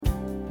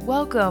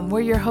Welcome,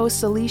 we're your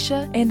hosts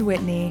Alicia and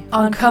Whitney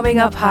on Coming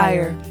Up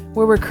Higher,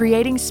 where we're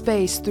creating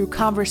space through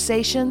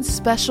conversations,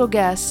 special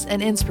guests,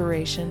 and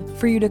inspiration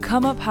for you to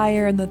come up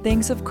higher in the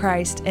things of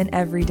Christ in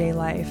everyday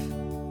life.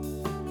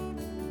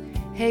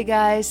 Hey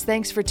guys,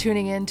 thanks for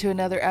tuning in to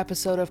another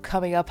episode of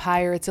Coming Up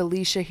Higher. It's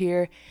Alicia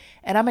here,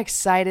 and I'm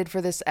excited for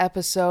this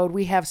episode.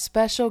 We have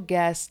special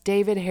guest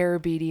David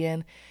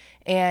Hairabedian,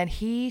 and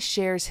he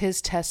shares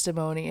his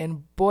testimony,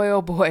 and boy,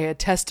 oh boy, a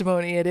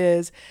testimony it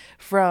is,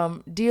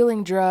 from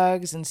dealing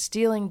drugs and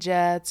stealing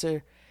jets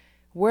or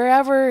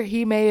wherever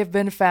he may have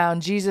been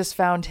found. Jesus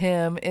found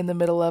him in the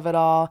middle of it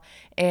all,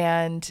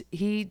 and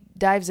he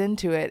dives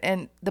into it.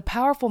 And the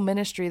powerful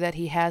ministry that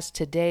he has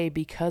today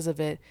because of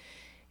it,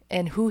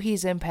 and who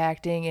he's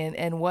impacting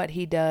and what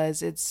he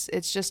does,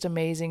 it's just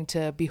amazing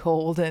to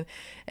behold.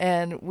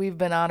 And we've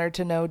been honored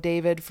to know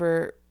David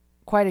for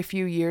quite a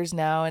few years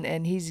now,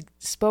 and he's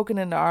spoken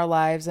into our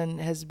lives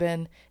and has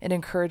been an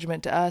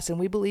encouragement to us, and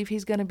we believe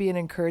he's going to be an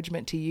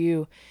encouragement to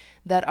you,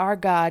 that our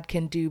God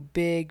can do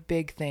big,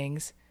 big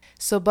things.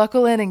 So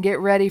buckle in and get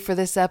ready for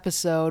this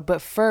episode,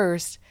 but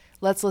first,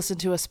 let's listen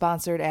to a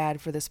sponsored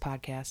ad for this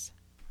podcast.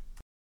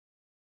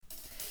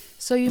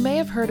 So you may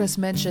have heard us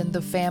mention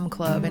the Fam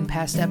Club in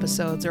past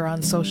episodes or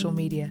on social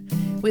media.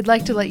 We'd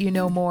like to let you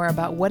know more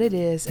about what it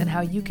is and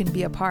how you can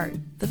be a part.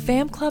 The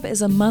Fam Club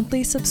is a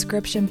monthly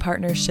subscription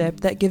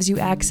partnership that gives you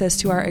access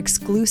to our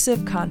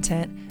exclusive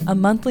content, a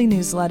monthly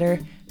newsletter,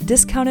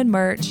 discounted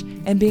merch,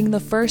 and being the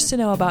first to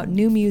know about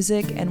new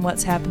music and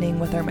what's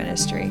happening with our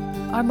ministry.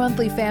 Our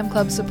monthly Fam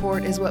Club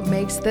support is what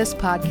makes this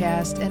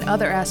podcast and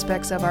other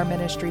aspects of our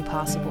ministry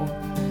possible.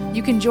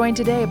 You can join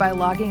today by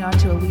logging on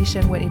to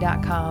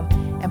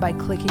aliciaandwhitney.com and by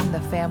clicking the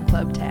Fam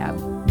Club tab.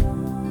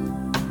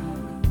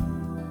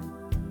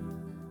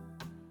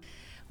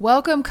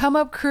 Welcome, Come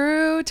Up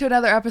crew, to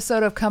another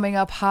episode of Coming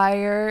Up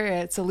Higher.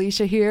 It's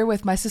Alicia here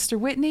with my sister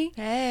Whitney.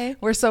 Hey.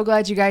 We're so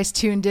glad you guys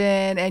tuned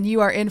in, and you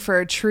are in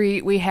for a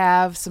treat. We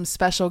have some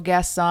special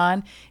guests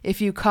on. If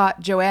you caught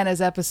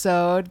Joanna's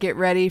episode, get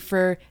ready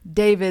for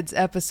David's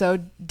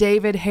episode,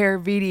 David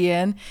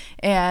Hairabedian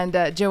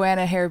and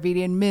Joanna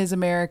Hairabedian, Ms.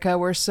 America.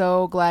 We're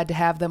so glad to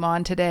have them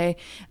on today.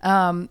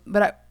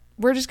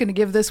 We're just going to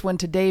give this one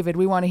to David.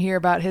 We want to hear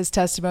about his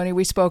testimony.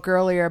 We spoke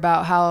earlier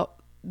about how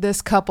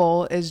this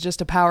couple is just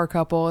a power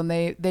couple, and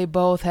they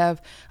both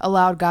have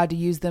allowed God to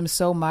use them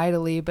so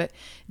mightily. But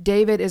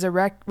David is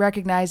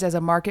recognized as a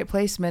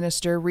marketplace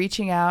minister,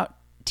 reaching out,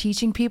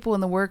 teaching people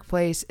in the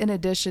workplace, in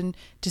addition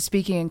to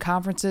speaking in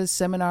conferences,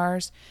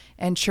 seminars,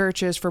 and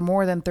churches for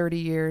more than 30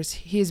 years.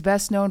 He is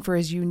best known for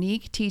his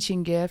unique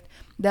teaching gift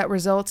that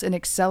results in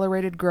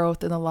accelerated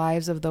growth in the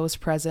lives of those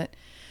present.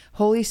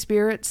 Holy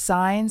Spirit,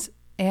 signs,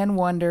 and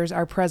wonders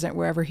are present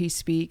wherever he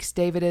speaks.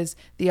 David is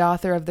the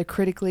author of the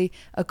critically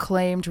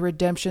acclaimed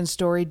redemption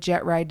story,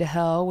 Jet Ride to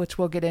Hell, which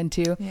we'll get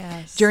into.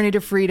 Yes. Journey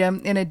to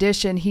Freedom. In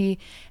addition, he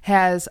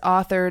has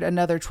authored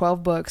another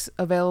 12 books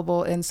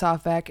available in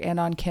softback and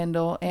on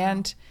Kindle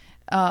and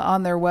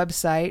on their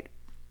website,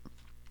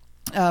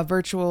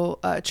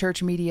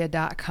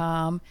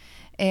 virtualchurchmedia.com.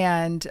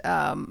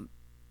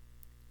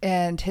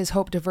 And his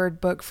Hope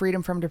Deferred book,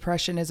 Freedom from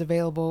Depression, is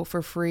available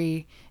for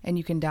free, and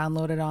you can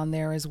download it on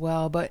there as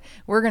well. But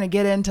we're going to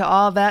get into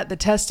all that, the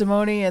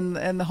testimony and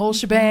the whole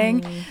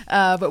shebang.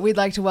 But we'd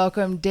like to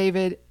welcome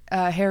David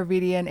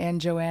Hairabedian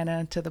and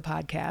Joanna to the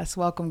podcast.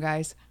 Welcome,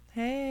 guys.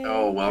 Hey.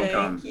 Oh,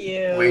 welcome. Thank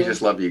you. We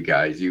just love you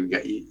guys.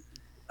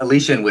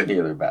 Alicia and Whitney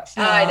are the best.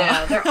 I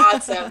know. They're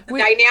awesome.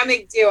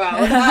 Dynamic duo.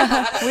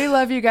 We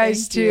love you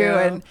guys Thank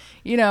too.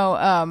 you.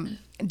 And,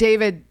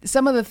 David,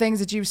 some of the things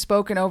that you've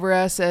spoken over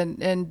us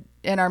and in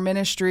our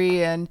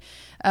ministry and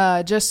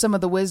just some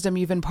of the wisdom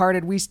you've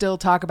imparted, we still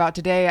talk about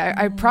today.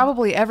 I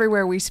probably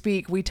everywhere we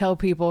speak, we tell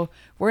people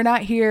we're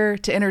not here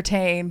to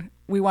entertain.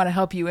 We want to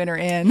help you enter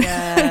in.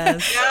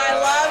 Yes. Yeah, I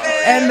love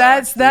it. And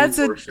that's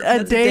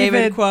a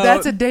David quote.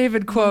 That's a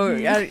David quote.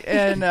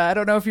 And I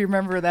don't know if you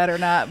remember that or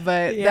not,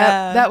 but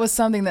Yeah. that was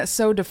something that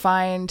so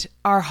defined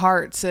our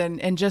hearts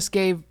and just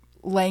gave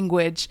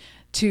language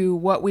to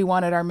what we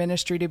wanted our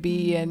ministry to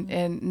be,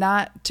 and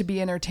not to be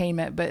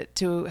entertainment, but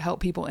to help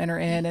people enter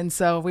in. And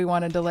so we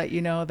wanted to let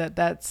you know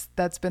that's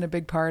been a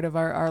big part of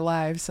our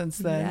lives since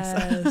then.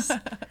 Yes.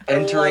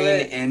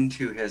 Entering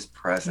into his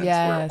presence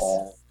Yes. where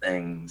all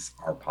things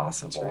are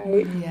possible.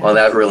 Right. Yeah. Well,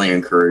 that really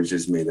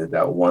encourages me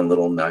that one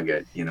little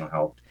nugget,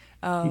 helped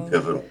be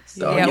pivotal.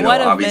 So, Yeah,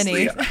 one of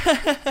obviously, many.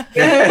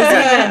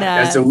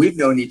 yeah, so we've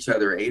known each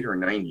other 8 or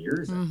 9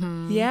 years.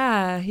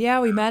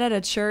 Yeah. We met at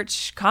a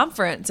church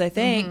conference, I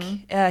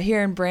think,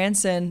 here in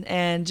Branson,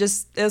 and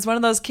just it was one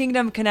of those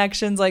kingdom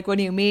connections, like when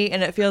you meet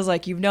and it feels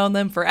like you've known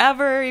them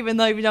forever, even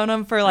though you've known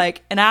them for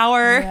like an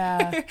hour.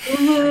 Yeah.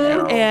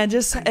 And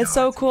just it's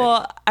so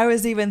cool. I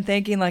was even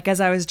thinking, like, as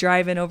I was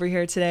driving over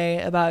here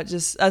today, about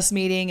just us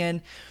meeting,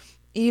 and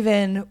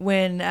even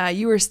when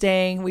you were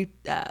staying, we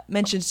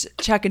mentioned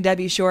Chuck and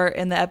Debbie Short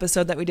in the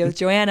episode that we did with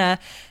Joanna,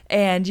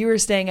 and you were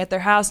staying at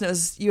their house, and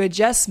you had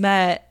just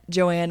met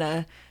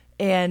Joanna,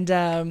 and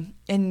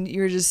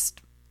you were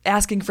just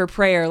asking for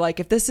prayer. Like,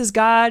 if this is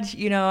God,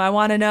 I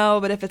want to know,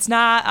 but if it's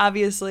not,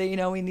 obviously,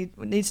 we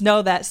need to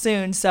know that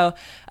soon. So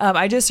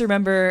I just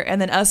remember, and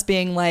then us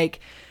being like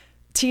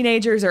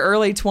teenagers or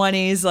early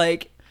 20s,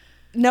 like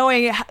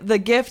knowing the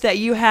gift that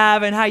you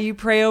have and how you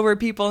pray over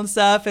people and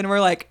stuff. And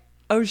we're like,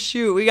 oh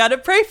shoot, we got to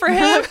pray for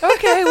him.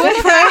 Okay,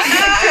 we'll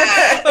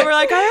pray. But we're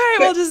like, all right,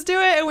 we'll just do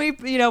it.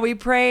 And we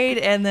prayed.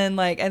 And then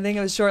I think it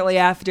was shortly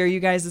after you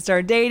guys had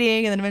started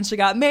dating and then eventually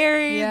got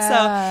married.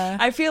 Yeah.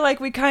 So I feel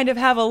like we kind of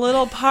have a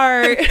little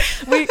part.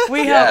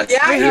 We help.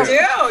 Yeah, you do.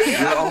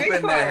 You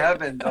open the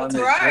heavens on the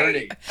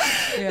journey.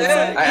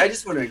 Yeah. I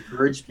just want to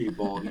encourage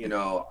people.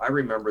 I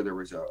remember there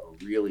was a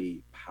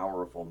really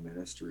powerful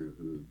ministry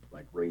who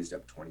raised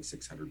up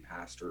 2,600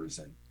 pastors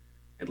and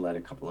had led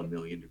a couple of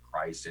million to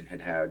Christ and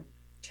had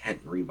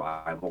tent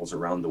revivals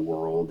around the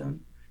world.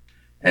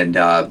 And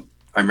I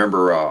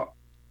remember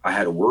I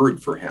had a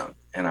word for him,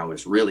 and I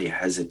was really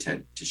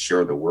hesitant to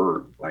share the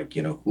word,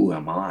 who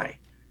am I?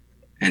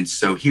 And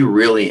so he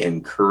really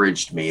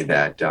encouraged me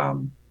that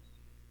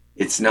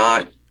it's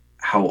not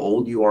how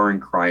old you are in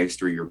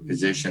Christ or your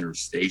position or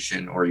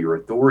station or your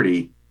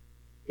authority.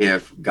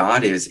 If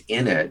God is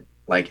in it,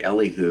 like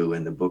Elihu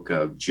in the book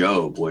of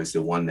Job was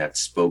the one that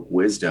spoke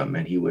wisdom,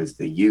 and he was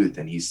the youth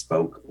and he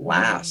spoke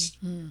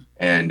last. Mm-hmm.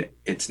 And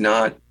it's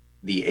not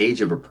the age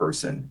of a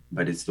person,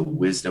 but it's the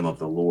wisdom of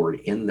the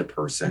Lord in the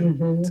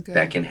person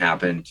that can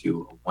happen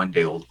to a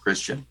one-day-old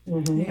Christian.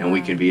 Mm-hmm. And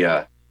we can be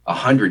a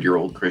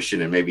 100-year-old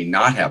Christian and maybe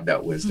not have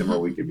that wisdom, or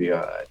we could be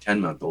a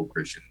 10-month-old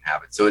Christian and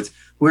have it. So it's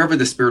whoever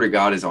the Spirit of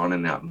God is on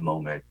in that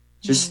moment.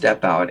 Just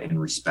step out and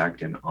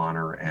respect and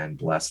honor and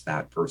bless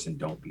that person.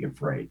 Don't be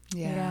afraid.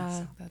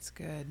 Yeah. That's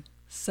good.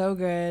 So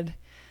good.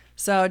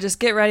 So just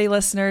get ready,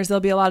 listeners. There'll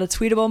be a lot of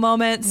tweetable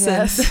moments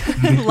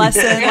and life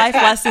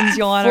lessons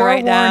you'll want to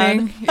write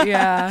down.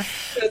 Yeah.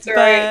 That's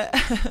right.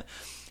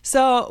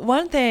 So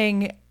one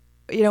thing,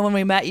 when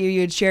we met you,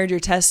 you had shared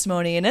your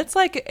testimony, and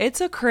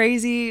it's a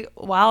crazy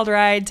wild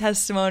ride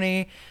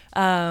testimony.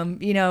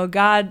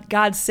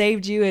 God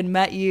saved you and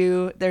met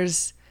you.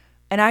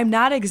 And I'm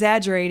not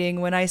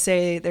exaggerating when I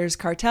say there's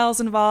cartels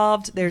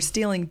involved, there's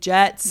stealing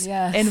jets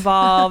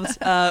involved.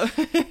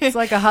 It's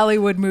like a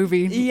Hollywood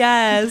movie.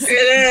 Yes. It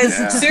is.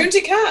 Yeah. Soon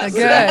to come.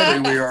 Good.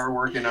 Actually, we are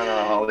working on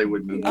a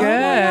Hollywood movie. Good. Oh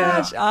my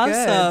gosh,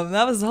 awesome. Good.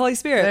 That was the Holy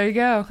Spirit. There you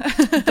go.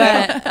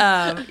 But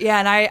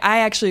and I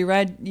actually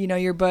read,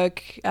 your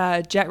book,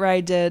 Jet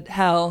Ride to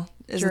Hell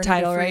is Journey the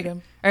title, right?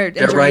 Or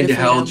Jet Ride to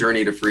Hell,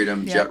 Journey to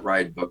Freedom,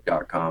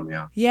 jetridebook.com,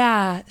 yeah.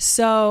 Yeah.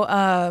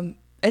 So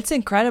it's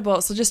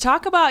incredible. So just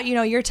talk about,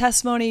 your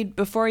testimony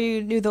before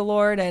you knew the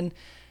Lord and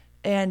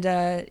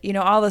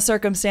all the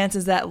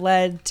circumstances that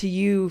led to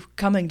you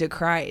coming to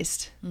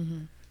Christ.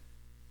 Mm-hmm.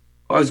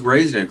 Well, I was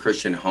raised in a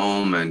Christian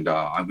home, and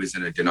I was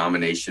in a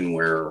denomination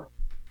where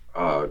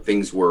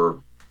things were,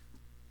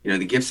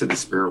 the gifts of the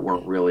Spirit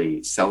weren't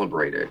really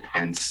celebrated.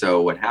 And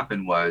so what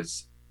happened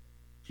was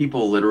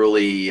people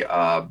literally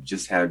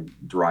just had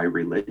dry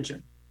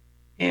religion.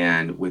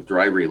 And with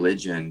dry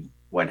religion,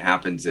 what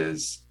happens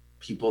is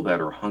people that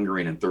are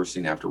hungering and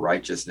thirsting after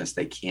righteousness,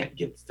 they can't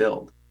get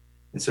filled.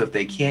 And so if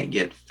they can't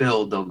get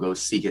filled, they'll go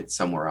seek it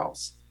somewhere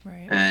else.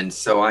 Right. And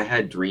so I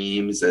had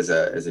dreams as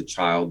a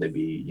child. They'd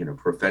be,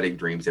 prophetic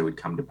dreams. They would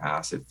come to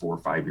pass at 4 or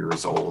 5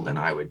 years old. And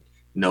I would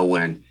know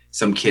when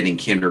some kid in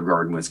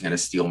kindergarten was going to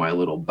steal my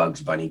little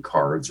Bugs Bunny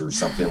cards or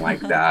something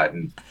like that,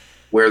 and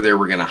where they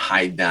were going to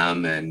hide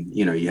them. And,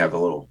 you have a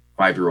little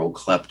 5-year-old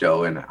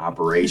klepto in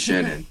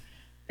operation.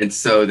 And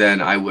so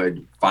then I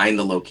would find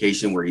the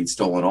location where he'd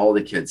stolen all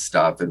the kids'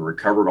 stuff and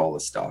recovered all the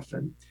stuff.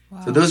 And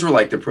so those were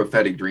like the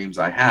prophetic dreams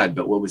I had.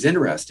 But what was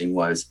interesting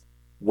was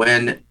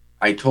when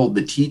I told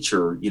the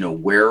teacher,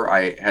 where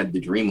I had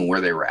the dream and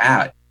where they were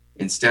at,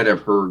 instead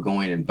of her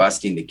going and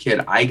busting the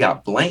kid, I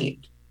got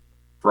blamed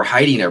for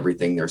hiding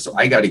everything there. So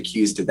I got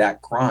accused of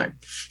that crime.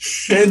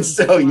 And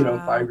so,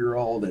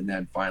 5-year-old, and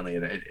then finally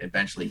it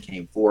eventually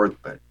came forth.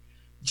 But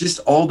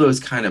just all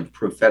those kind of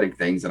prophetic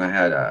things. And I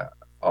had a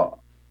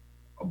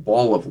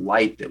ball of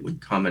light that would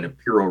come and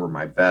appear over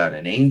my bed,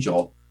 an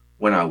angel,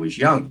 when I was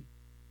young.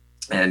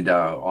 And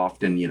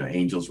often,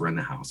 angels were in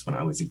the house when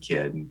I was a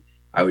kid, and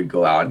I would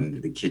go out into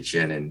the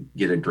kitchen and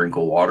get a drink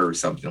of water or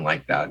something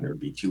like that, and there'd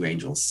be 2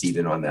 angels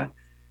seated on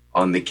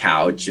the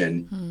couch,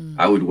 and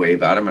I would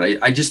wave at them.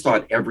 And I just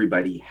thought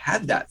everybody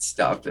had that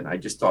stuff, and I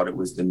just thought it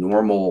was the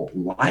normal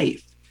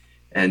life.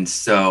 And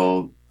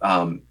so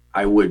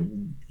I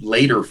would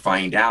later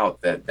find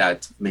out that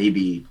that's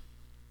maybe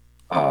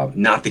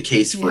not the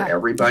case for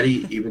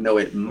everybody, even though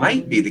it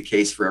might be the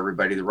case for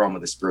everybody. The realm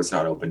of the Spirit's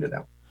not open to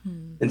them.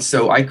 And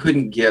so I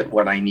couldn't get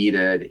what I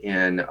needed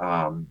in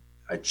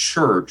a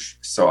church.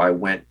 So I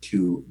went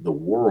to the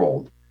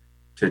world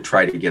to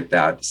try to get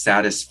that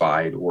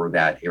satisfied, or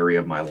that area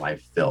of my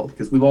life filled.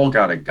 Because we've all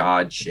got a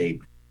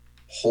God-shaped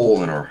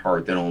hole in our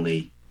heart that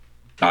only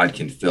God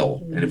can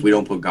fill. And if we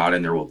don't put God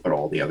in there, we'll put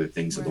all the other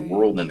things of the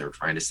world in there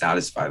trying to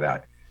satisfy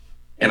that.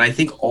 And I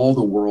think all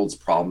the world's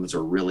problems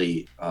are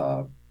really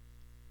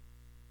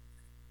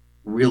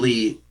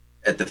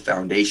at the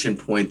foundation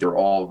point, they're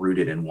all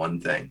rooted in one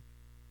thing.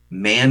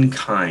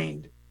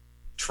 mankind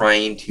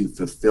trying to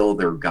fulfill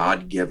their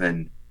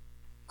God-given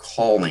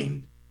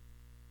calling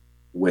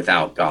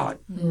without God.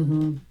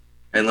 Mm-hmm.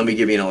 And let me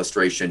give you an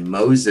illustration.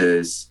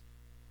 Moses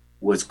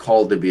was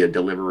called to be a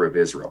deliverer of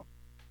Israel.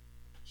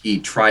 He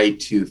tried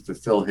to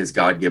fulfill his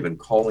God-given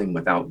calling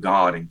without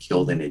God and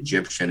killed an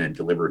Egyptian and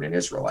delivered an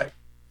Israelite.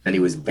 And he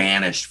was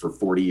banished for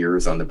 40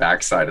 years on the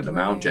backside of the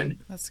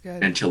mountain. That's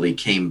good. Until he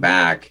came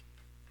back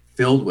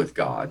filled with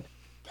God,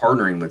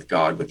 partnering with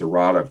God with the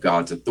rod of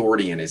God's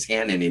authority in his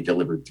hand, and he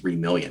delivered 3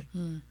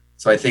 million.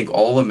 So I think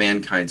all of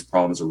mankind's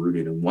problems are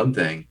rooted in one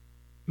thing: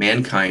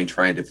 mankind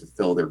trying to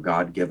fulfill their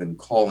God-given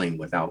calling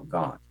without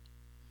God.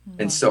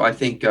 And so I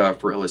think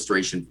for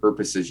illustration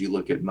purposes, you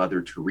look at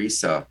Mother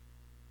Teresa,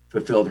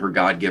 fulfilled her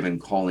God-given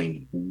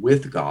calling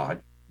with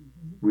God,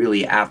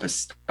 really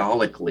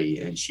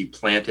apostolically, and she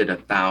planted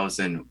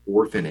 1,000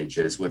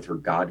 orphanages with her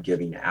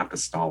God-given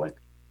apostolic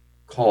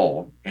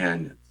call,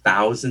 and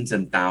thousands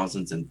and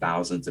thousands and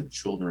thousands of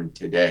children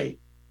today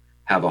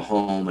have a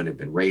home and have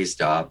been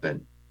raised up,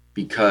 and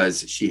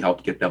because she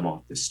helped get them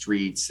off the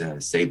streets,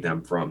 save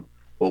them from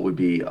what would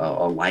be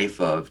a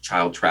life of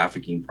child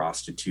trafficking,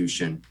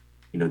 prostitution,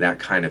 that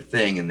kind of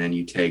thing. And then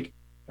you take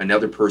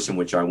another person,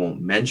 which I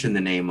won't mention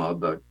the name of,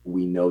 but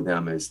we know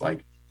them as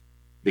like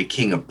the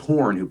king of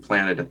porn, who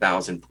planted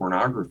 1,000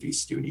 pornography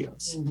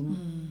studios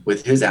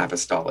with his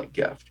apostolic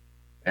gift,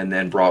 and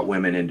then brought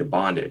women into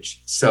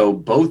bondage. So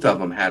both of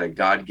them had a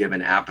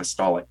God-given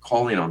apostolic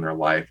calling on their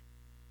life.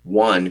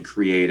 One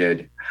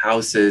created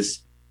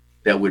houses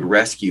that would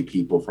rescue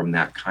people from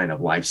that kind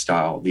of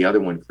lifestyle. The other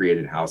one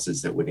created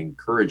houses that would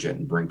encourage it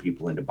and bring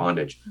people into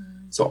bondage.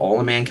 So all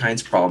of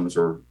mankind's problems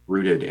are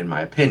rooted, in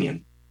my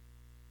opinion,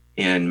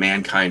 in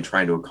mankind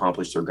trying to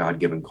accomplish their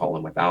God-given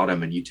calling without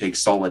him. And you take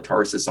Saul of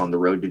Tarsus on the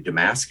road to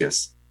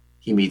Damascus,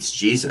 he meets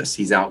Jesus.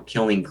 He's out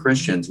killing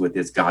Christians with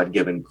his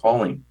God-given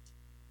calling.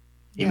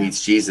 He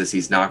meets Jesus.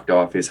 He's knocked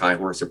off his high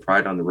horse of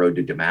pride on the road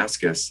to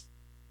Damascus.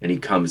 And he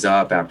comes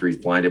up after he's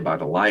blinded by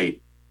the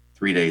light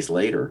 3 days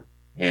later.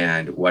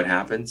 And what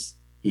happens?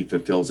 He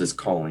fulfills his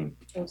calling.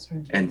 That's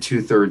right. And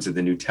 2/3 of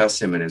the New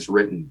Testament is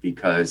written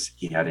because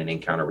he had an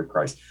encounter with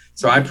Christ.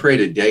 So I pray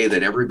today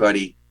that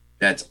everybody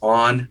that's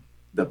on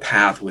the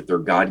path with their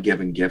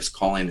God-given gifts,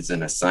 calling as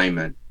an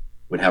assignment,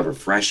 would have a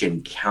fresh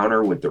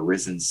encounter with the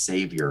risen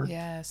Savior.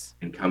 Yes.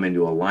 And come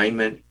into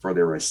alignment for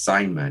their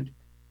assignment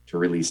to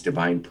release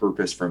divine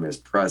purpose from his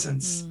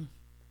presence.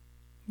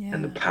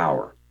 And the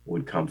power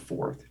would come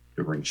forth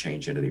to bring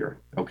change into the earth.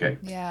 Okay.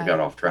 Yeah. I got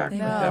off track.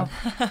 No.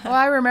 Well,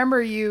 I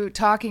remember you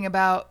talking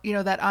about,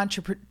 that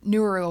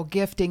entrepreneurial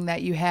gifting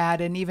that you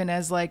had. And even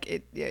as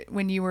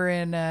when you were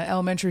in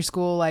elementary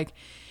school, like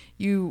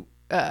you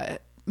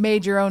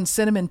made your own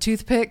cinnamon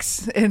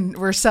toothpicks and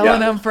were selling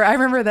them I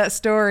remember that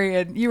story,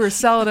 and you were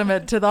selling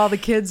them to all the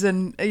kids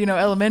in,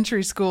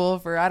 elementary school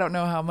for, I don't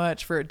know how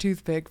much for a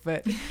toothpick,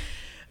 but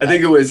I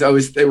think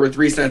they were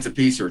 3 cents a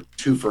piece or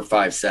 2 for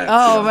 5 cents.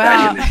 Oh, wow.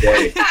 Back in the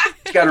day.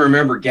 You got to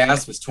remember,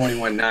 gas was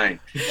 21.9.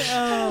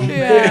 Oh,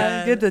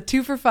 yeah. Get the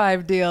 2 for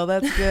 5 deal.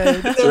 That's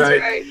good. That's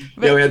right.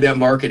 We had that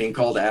marketing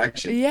call to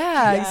action.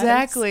 Yeah,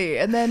 exactly.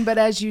 And then, but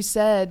as you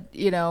said,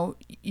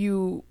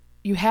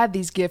 you had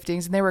these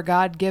giftings and they were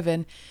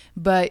God-given,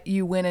 but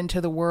you went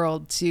into the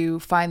world to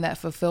find that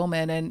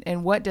fulfillment.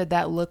 And what did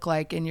that look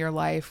like in your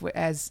life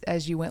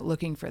as you went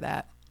looking for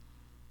that?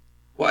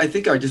 Well, I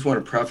think I just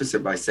want to preface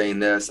it by saying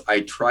this.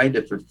 I tried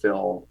to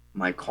fulfill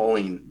my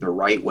calling the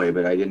right way,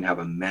 but I didn't have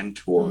a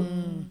mentor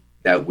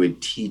that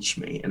would teach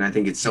me. And I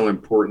think it's so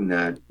important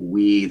that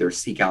we either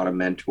seek out a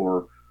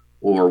mentor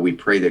or we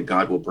pray that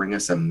God will bring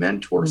us a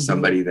mentor,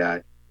 somebody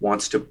that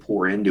wants to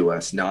pour into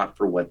us, not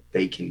for what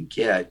they can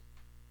get,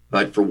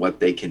 but for what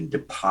they can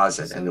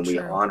deposit. So and then we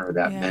honor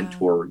that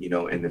mentor,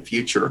 in the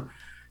future.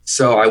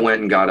 So I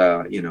went and got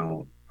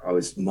I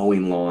was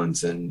mowing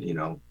lawns and,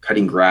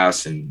 cutting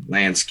grass and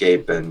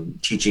landscape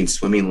and teaching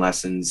swimming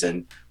lessons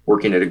and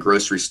working at a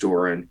grocery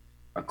store and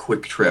a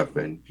Quick Trip.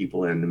 And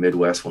people in the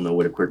Midwest will know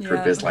what a Quick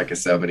Trip is, like a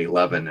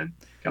 7-Eleven, and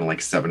kind of like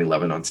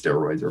 7-Eleven on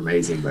steroids are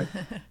amazing. But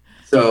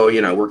so,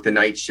 I worked the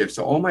night shift.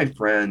 So all my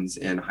friends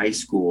in high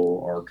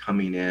school are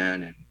coming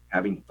in and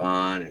having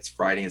fun. It's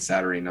Friday and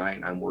Saturday night,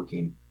 and I'm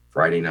working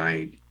Friday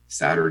night,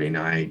 Saturday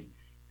night.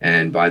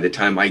 And by the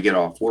time I get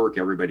off work,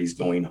 everybody's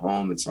going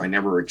home. And so I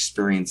never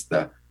experienced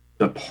the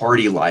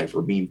party life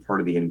or being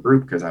part of the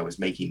in-group because I was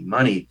making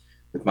money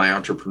with my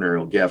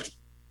entrepreneurial gift.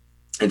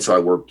 And so I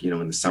worked,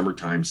 in the summer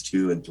times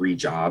 2 and 3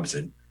 jobs.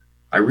 And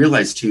I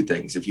realized 2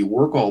 things. If you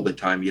work all the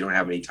time, you don't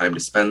have any time to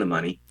spend the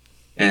money.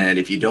 And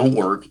if you don't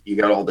work, you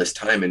got all this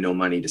time and no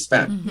money to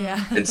spend.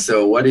 Yeah. And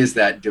so what is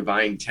that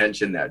divine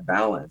tension, that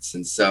balance?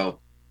 And so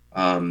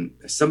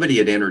somebody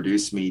had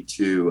introduced me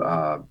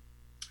to,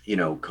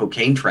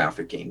 cocaine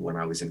trafficking when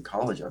I was in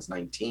college. I was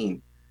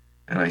 19.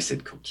 And I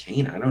said,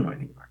 cocaine? I don't know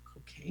anything about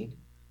cocaine,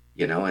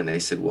 and they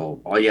said,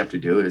 well, all you have to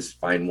do is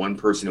find one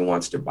person who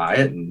wants to buy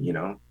it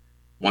and,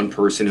 one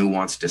person who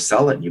wants to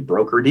sell it, and you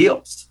broker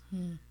deals.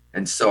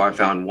 And so I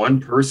found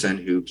one person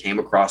who came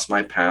across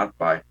my path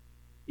by,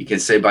 You can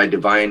say by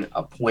divine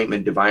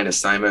appointment, divine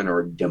assignment,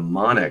 or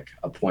demonic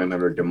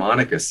appointment or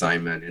demonic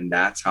assignment. And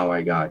that's how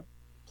I got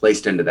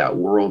placed into that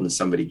world. And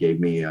somebody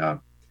gave me,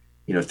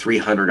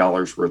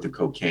 $300 worth of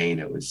cocaine.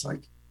 It was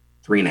like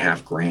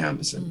 3.5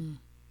 grams.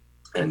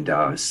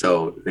 And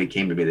so they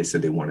came to me, they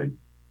said they wanted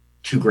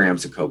 2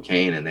 grams of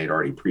cocaine, and they'd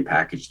already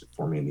prepackaged it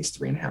for me in these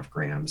 3.5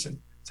 grams. And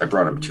so I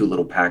brought them 2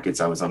 little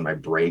packets. I was on my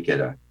break at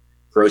a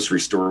grocery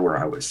store where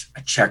I was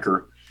a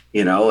checker,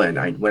 and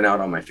I went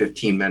out on my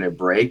 15-minute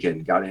break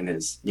and got in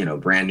his,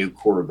 brand new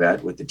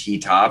Corvette with the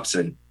T-tops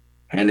and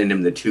handed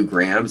him the 2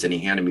 grams, and he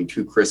handed me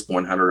 2 crisp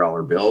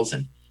 $100 bills,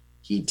 and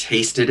he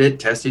tested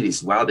it. He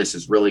said, wow, this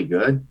is really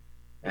good.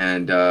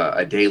 And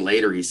a day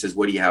later, he says,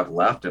 what do you have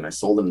left? And I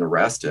sold him the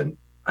rest. And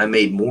I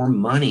made more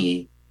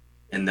money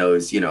in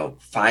those,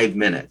 5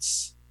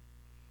 minutes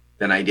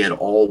than I did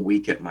all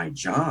week at my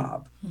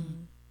job,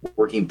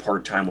 working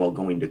part-time while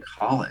going to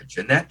college.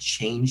 And that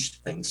changed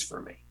things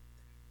for me.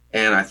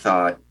 And I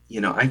thought,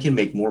 I can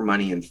make more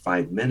money in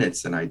 5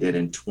 minutes than I did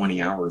in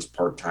 20 hours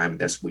part-time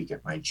this week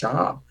at my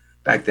job.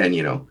 Back then,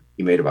 you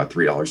made about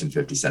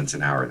 $3.50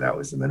 an hour. That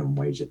was the minimum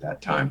wage at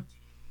that time.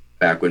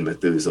 Back when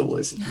Methuselah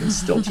was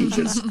still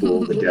teaching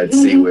school, the Dead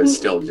Sea was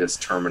still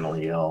just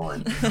terminally ill.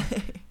 And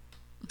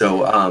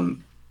so,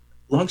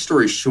 long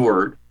story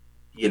short,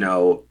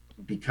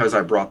 because I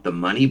brought the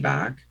money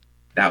back,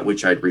 that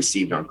which I'd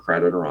received on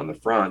credit or on the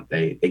front,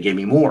 they gave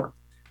me more.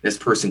 This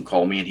person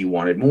called me and he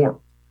wanted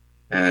more.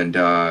 And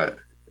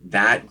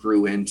that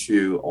grew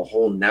into a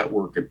whole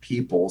network of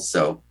people.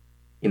 So,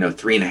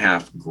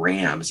 3.5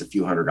 grams, a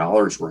few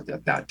 $100s worth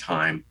at that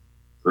time,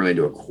 grew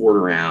into a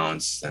 1/4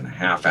 ounce, then a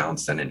 1/2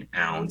 ounce, then an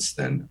ounce,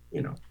 then,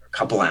 a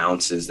couple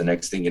ounces. The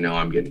next thing you know,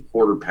 I'm getting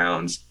 1/4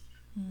 pounds.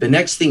 The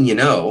next thing you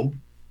know,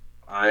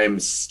 I'm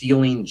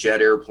stealing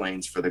jet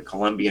airplanes for the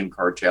Colombian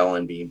cartel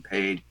and being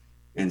paid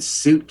in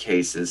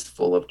suitcases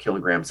full of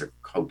kilograms of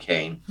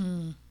cocaine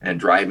and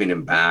driving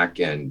them back.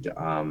 And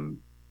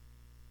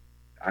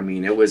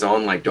it was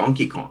on like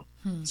Donkey Kong.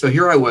 So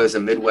here I was, a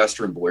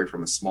Midwestern boy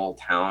from a small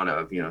town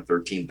of,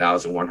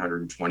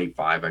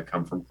 13,125. I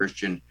come from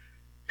Christian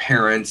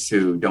parents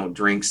who don't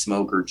drink,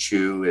 smoke, or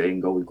chew. They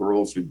can go with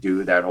girls who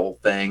do that whole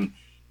thing.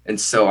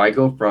 And so I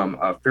go from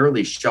a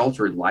fairly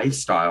sheltered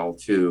lifestyle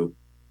to,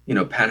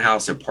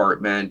 penthouse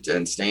apartment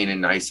and staying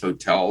in nice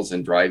hotels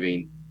and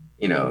driving,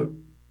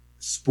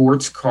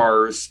 sports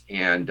cars.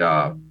 And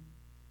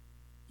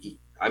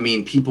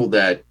people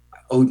that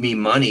owed me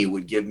money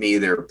would give me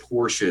their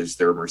Porsches,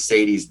 their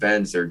Mercedes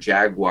Benz, their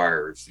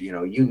Jaguars,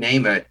 you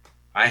name it.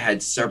 I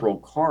had several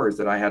cars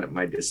that I had at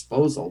my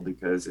disposal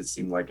because it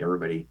seemed like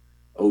everybody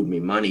owed me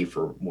money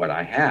for what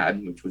I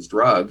had, which was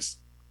drugs.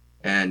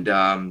 And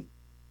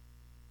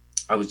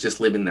I was just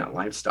living that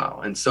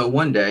lifestyle. And so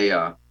one day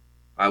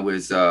I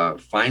was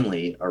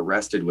finally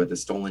arrested with a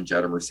stolen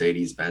Jetta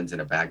Mercedes Benz and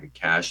a bag of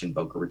cash in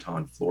Boca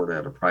Raton, Florida,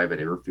 at a private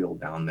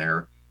airfield down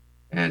there.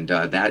 And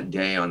that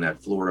day, on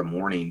that Florida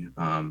morning,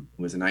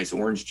 was a nice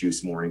orange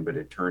juice morning, but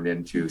it turned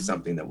into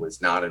something that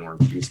was not an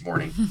orange juice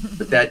morning.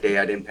 But that day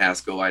I didn't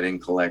pass go. I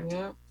didn't collect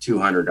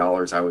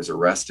 $200. I was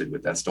arrested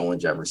with that stolen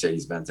Jet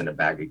Mercedes-Benz and a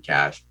bag of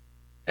cash.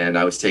 And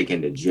I was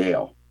taken to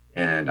jail.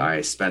 And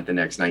I spent the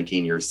next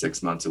 19 years,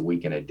 6 months, a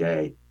week and a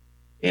day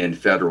in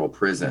federal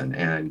prison.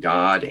 And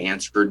God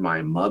answered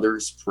my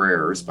mother's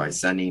prayers by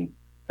sending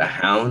the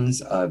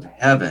hounds of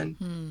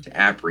heaven to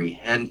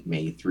apprehend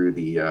me through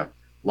the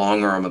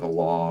long arm of the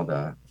law,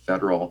 the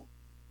federal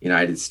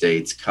United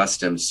States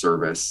Customs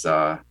Service.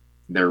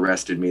 They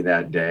arrested me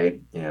that day.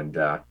 And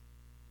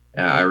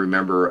I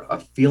remember a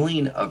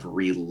feeling of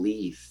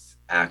relief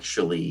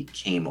actually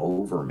came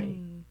over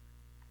me.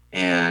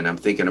 And I'm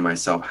thinking to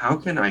myself, how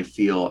can I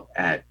feel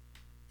at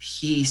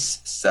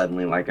peace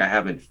suddenly like I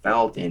haven't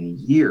felt in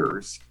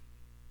years?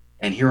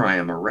 And here I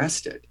am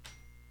arrested.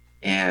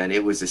 And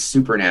it was a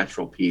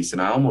supernatural peace.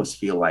 And I almost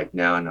feel like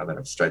now that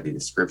I've studied the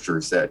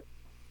scriptures, that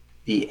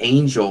the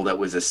angel that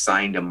was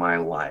assigned to my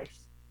life,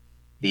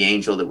 the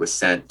angel that was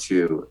sent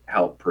to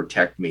help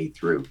protect me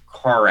through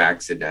car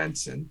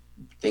accidents and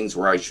things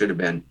where I should have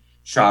been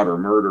shot or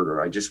murdered,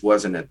 or I just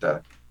wasn't at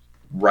the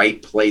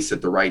right place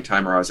at the right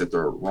time, or I was at the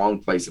wrong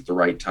place at the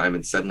right time.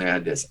 And suddenly I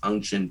had this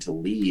unction to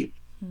leave.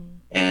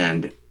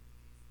 And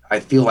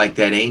I feel like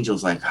that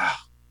angel's like,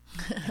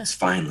 it's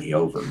finally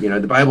over.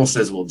 The Bible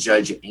says we'll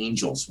judge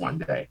angels one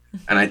day.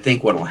 And I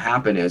think what will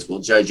happen is we'll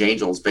judge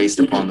angels based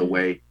upon the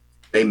way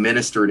they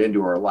ministered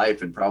into our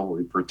life and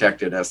probably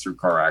protected us through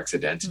car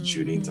accidents and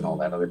shootings and all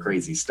that other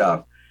crazy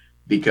stuff,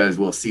 because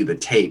we'll see the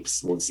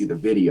tapes, we'll see the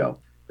video,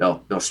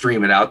 they'll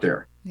stream it out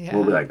there. Yeah.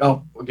 We'll be like,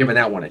 oh, we're giving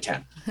that one a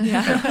 10.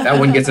 Yeah. That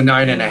one gets a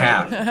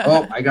 9.5.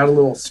 Oh, I got a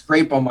little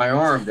scrape on my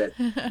arm that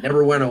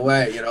never went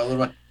away.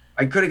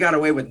 I could have got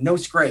away with no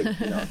scrape,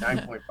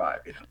 9.5,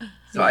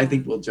 So I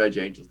think we'll judge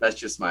angels. That's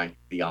just my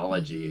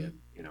theology. And,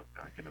 I'm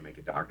not going to make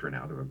a doctrine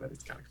out of it, but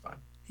it's kind of fun.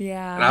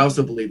 Yeah. And I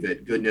also believe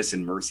that goodness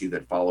and mercy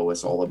that follow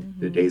us all of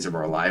the days of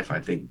our life, I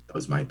think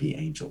those might be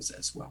angels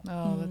as well.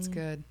 Oh, that's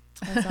good.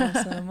 That's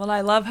awesome. Well,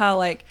 I love how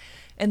like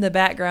in the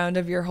background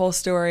of your whole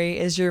story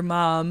is your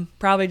mom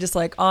probably just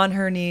like on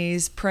her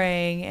knees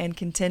praying and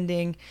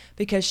contending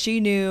because she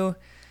knew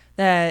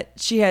that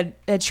she had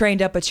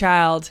trained up a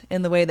child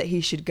in the way that he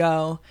should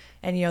go.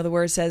 And, the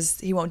word says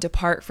he won't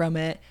depart from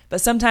it. But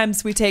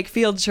sometimes we take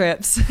field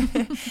trips.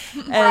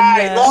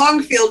 Right,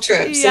 long field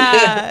trips.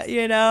 Yeah,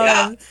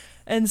 Yeah.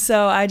 And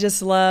so I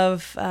just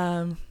love,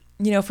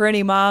 for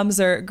any moms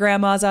or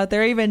grandmas out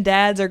there, even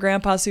dads or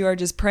grandpas who are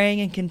just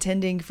praying and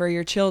contending for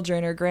your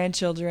children or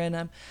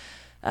grandchildren,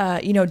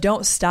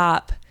 don't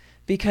stop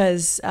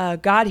because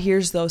God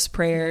hears those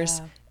prayers.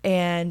 Yeah.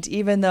 And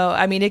even though,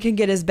 it can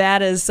get as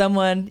bad as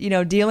someone,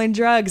 dealing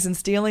drugs and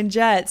stealing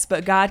jets,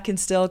 but God can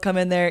still come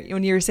in there.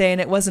 When you were saying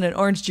it wasn't an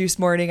orange juice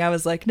morning, I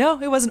was like,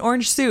 no, it was an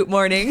orange suit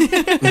morning.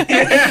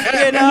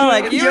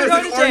 Like you were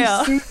going to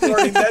jail. Suit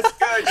morning. That's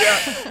good.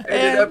 Yeah.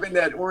 Ended up in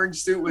that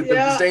orange suit with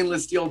the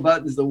stainless steel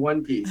buttons, the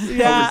one piece,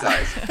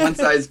 oversized, one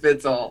size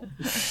fits all.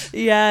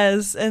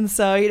 Yes. And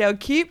so,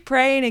 keep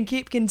praying and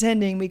keep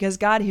contending because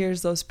God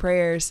hears those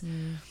prayers.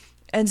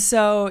 And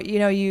so,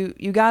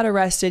 you got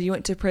arrested, you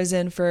went to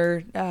prison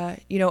for,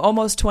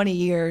 almost 20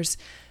 years.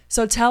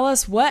 So tell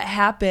us what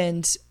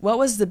happened. What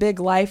was the big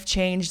life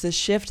change, the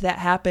shift that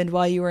happened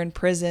while you were in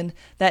prison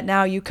that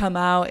now you come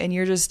out and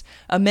you're just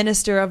a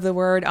minister of the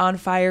word on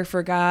fire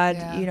for God,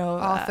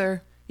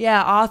 author.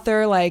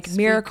 Author, like Speaker.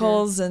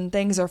 Miracles and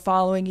things are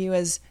following you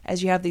as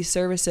you have these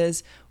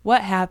services.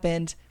 What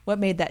happened? What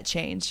made that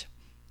change?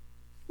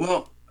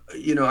 Well,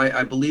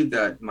 I believe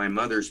that my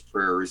mother's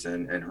prayers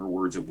and her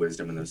words of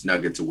wisdom and those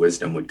nuggets of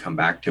wisdom would come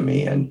back to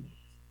me. And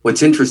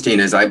what's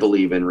interesting is I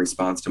believe in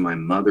response to my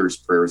mother's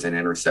prayers and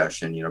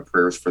intercession,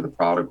 prayers for the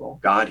prodigal,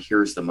 God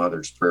hears the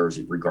mother's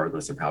prayers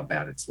regardless of how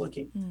bad it's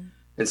looking.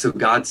 And so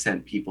God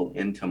sent people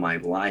into my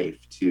life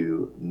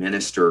to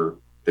minister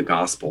the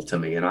gospel to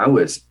me. And I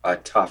was a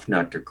tough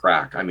nut to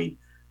crack.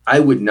 I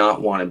would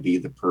not want to be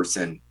the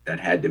person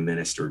that had to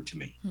minister to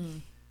me.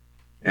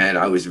 And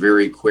I was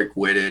very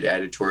quick-witted,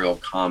 editorial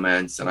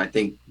comments. And I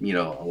think,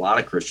 a lot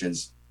of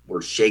Christians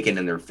were shaken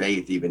in their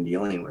faith, even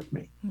dealing with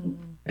me.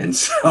 And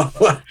so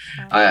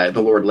the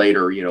Lord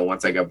later,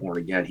 once I got born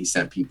again, he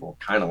sent people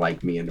kind of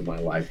like me into my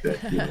life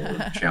that,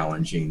 were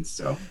challenging.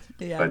 So,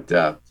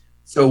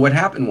 so what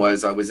happened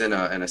was I was in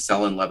a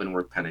cell in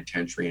Leavenworth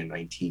Penitentiary in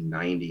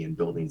 1990 in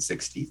Building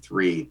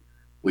 63,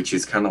 which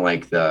is kind of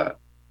like the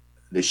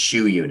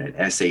SHU unit,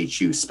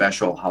 SHU,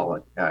 special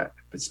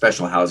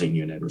housing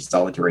unit or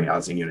solitary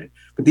housing unit.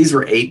 But these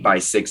were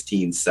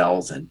 8x16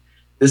 cells. And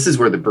this is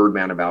where the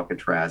Birdman of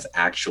Alcatraz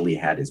actually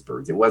had his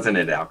birds. It wasn't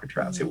at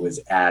Alcatraz. It was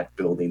at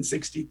Building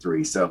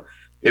 63. So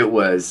it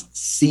was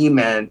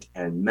cement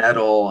and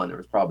metal, and there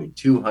was probably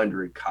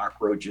 200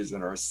 cockroaches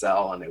in our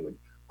cell, and they would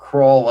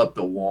crawl up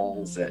the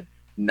walls at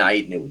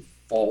night, and they would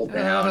fall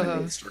down, and they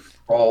would sort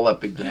of crawl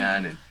up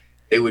again, and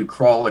they would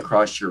crawl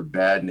across your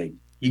bed, and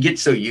you get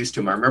so used to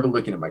them. I remember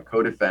looking at my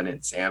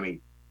co-defendant,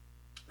 Sammy,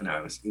 and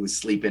he was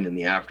sleeping in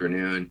the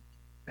afternoon,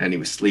 and he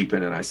was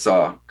sleeping, and I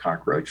saw a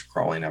cockroach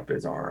crawling up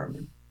his arm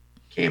and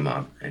came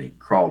up, and he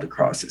crawled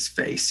across his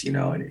face,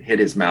 and it hit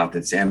his mouth,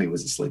 and Sammy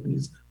was asleep,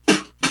 and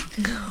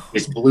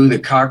just blew the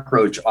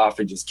cockroach off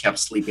and just kept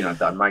sleeping. I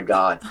thought, my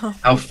God,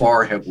 how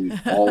far have we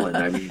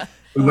fallen?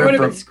 We went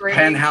from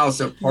penthouse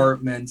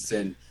apartments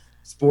and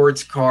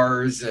sports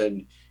cars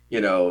and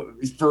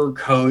fur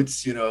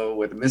coats,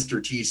 with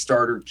Mr. T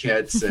starter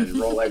kits and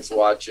Rolex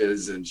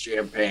watches and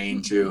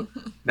champagne to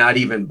not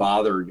even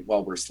bothered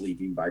while we're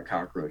sleeping by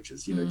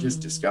cockroaches,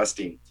 just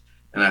disgusting.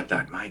 And I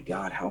thought, my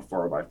God, how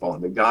far have I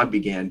fallen? But God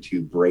began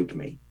to break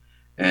me.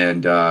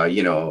 And,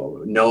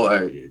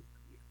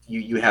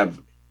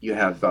 you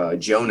have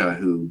Jonah,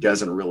 who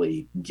doesn't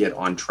really get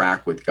on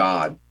track with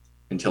God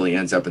until he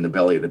ends up in the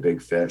belly of the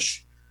big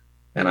fish.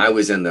 And I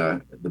was in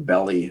the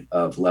belly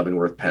of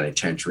Leavenworth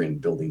Penitentiary in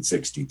Building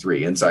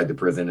 63, inside the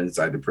prison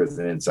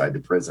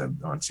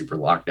on super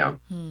lockdown.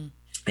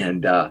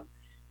 And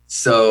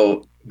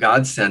so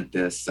God sent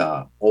this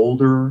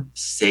older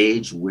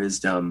sage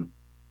wisdom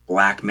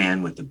black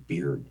man with a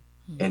beard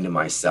into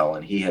my cell,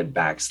 and he had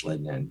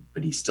backslidden in,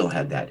 but he still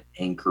had that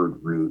anchored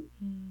root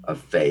of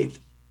faith.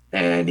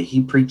 And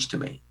he preached to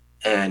me,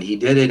 and he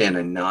did it in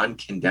a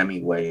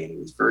non-condemning way. And he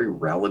was very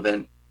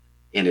relevant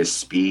in his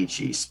speech.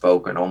 He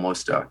spoke in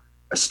almost a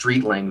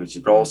street language,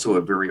 but also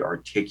a very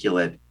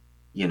articulate,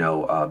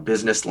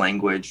 business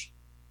language.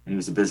 And he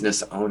was a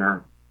business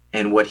owner,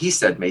 and what he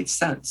said made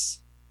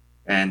sense.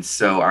 And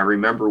so I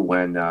remember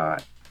when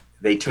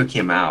they took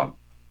him out,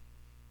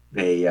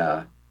 they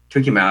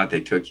took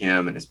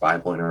him and his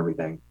Bible and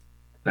everything.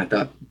 And I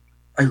thought,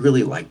 I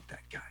really liked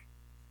that guy.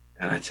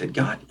 And I said,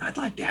 God, I'd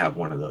like to have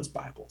one of those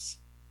Bibles.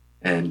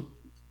 And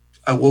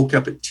I woke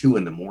up at 2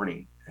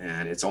 a.m,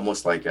 and it's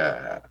almost like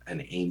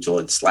an angel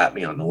had slapped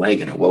me on the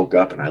leg, and I woke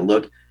up and I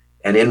looked,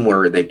 and in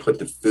where they put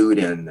the food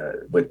in,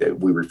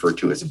 we refer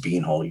to as a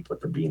bean hole, you put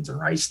the beans and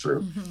rice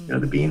through, the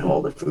bean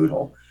hole, the food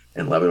hole.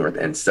 in Leavenworth.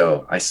 And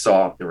so I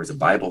saw there was a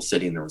Bible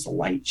sitting, there was a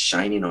light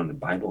shining on the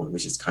Bible, and it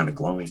was just kind of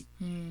glowing.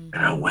 And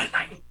I went,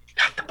 I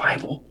got the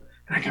Bible,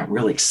 and I got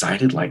really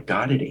excited, like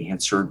God had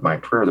answered my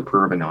prayer, the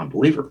prayer of a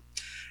non-believer.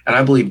 And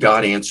I believe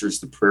God answers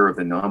the prayer of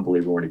the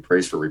non-believer when he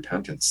prays for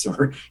repentance,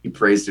 or he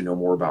prays to know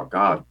more about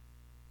God.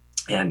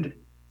 And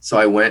so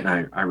I went,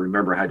 and I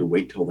remember I had to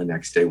wait till the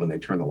next day when they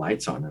turned the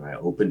lights on, and I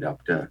opened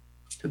up to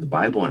the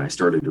Bible, and I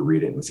started to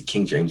read it. It was a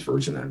King James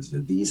version. That was the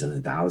these and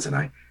the thous. And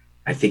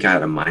I think I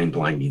had a mind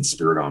blinding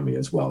spirit on me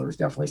as well. There was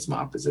definitely some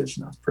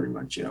opposition. I was pretty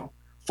much,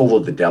 full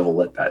of the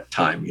devil at that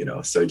time,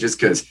 So just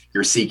because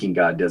you're seeking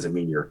God doesn't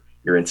mean you're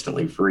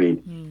instantly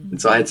freed.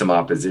 And so I had some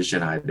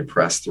opposition I had to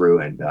press through,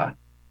 and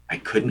I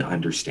couldn't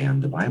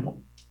understand the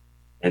Bible.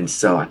 And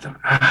so I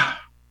thought,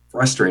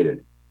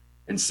 frustrated.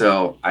 And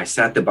so I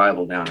sat the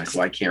Bible down. I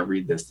said, I can't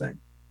read this thing.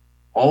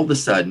 All of a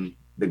sudden,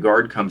 the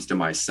guard comes to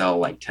my cell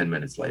like 10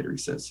 minutes later. He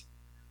says,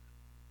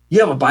 you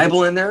have a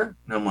Bible in there?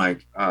 And I'm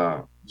like,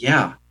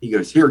 yeah. He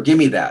goes, here, give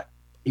me that.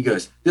 He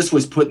goes, this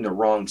was put in the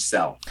wrong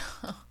cell.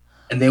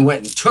 And they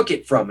went and took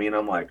it from me. And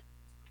I'm like,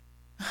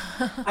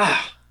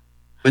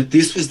 But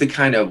this was the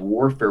kind of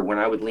warfare. When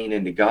I would lean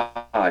into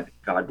God,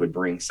 God would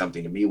bring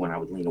something to me. When I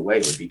would lean away,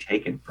 it would be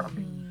taken from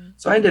me.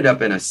 So I ended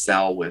up in a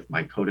cell with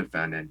my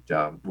co-defendant.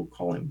 We'll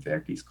call him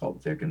Vic. He's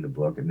called Vic in the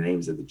book. And the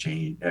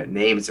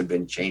names have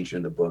been changed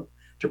in the book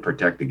to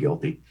protect the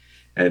guilty.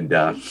 And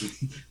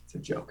it's a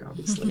joke,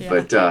 obviously. Yeah.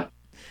 But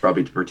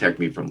probably to protect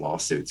me from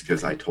lawsuits,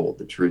 because I told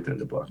the truth in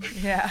the book.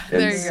 Yeah,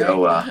 and there you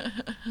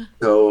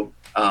go.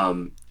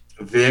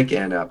 Vic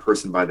and a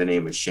person by the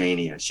name of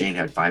Shane. Shane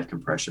had 5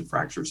 compression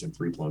fractures and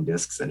 3 blown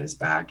discs in his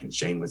back. And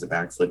Shane was a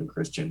backslidden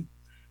Christian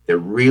that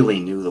really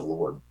knew the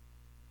Lord.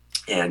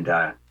 And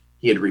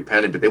he had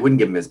repented, but they wouldn't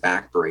give him his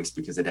back brace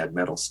because it had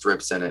metal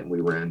strips in it. And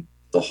we were in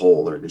the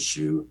hole, or the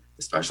shoe,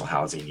 the special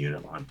housing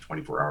unit, on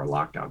 24-hour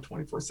lockdown,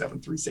 24/7,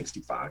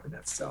 365 in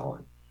that cell.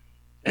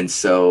 And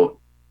so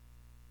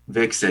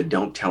Vic said,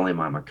 don't tell him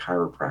I'm a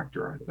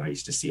chiropractor. I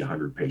used to see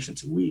 100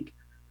 patients a week.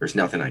 There's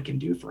nothing I can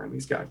do for him.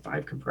 He's got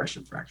 5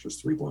 compression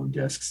fractures, 3 blown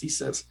discs. He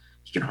says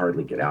he can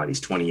hardly get out. He's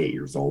 28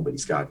 years old, but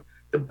he's got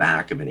the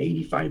back of an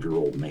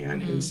 85-year-old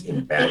man who's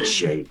in bad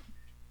shape.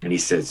 And he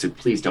said, so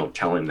please don't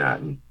tell him that.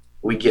 And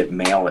we get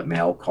mail at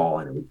mail call,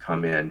 and it would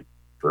come in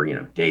for,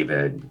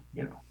 David,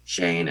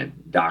 Shane, and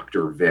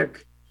Dr.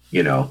 Vic,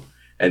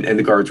 and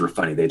the guards were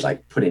funny. They'd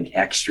like put an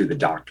X through the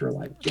doctor,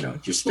 like,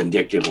 just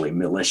vindictively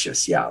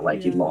malicious. Yeah.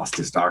 Like he'd lost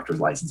his doctor's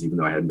license, even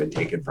though I hadn't been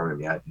taken from him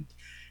yet.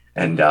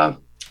 And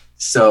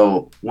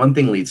so one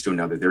thing leads to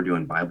another. They're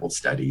doing Bible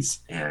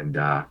studies. And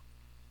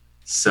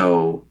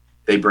so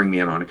they bring me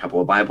in on a couple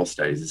of Bible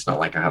studies. It's not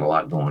like I had a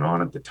lot going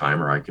on at the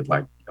time, or I could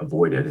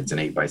avoid it. It's an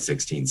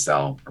 8x16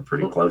 cell, or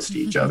pretty close to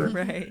each other.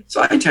 Right.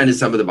 So I attended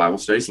some of the Bible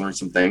studies, learned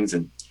some things.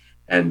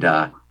 And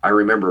I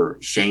remember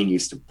Shane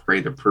used to pray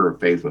the prayer of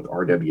faith with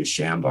R.W.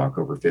 Shambach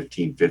over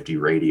 1550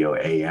 radio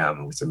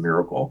AM. It was a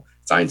miracle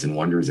signs and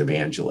wonders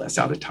evangelist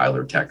out of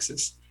Tyler,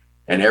 Texas.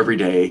 And every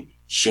day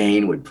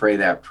Shane would pray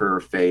that prayer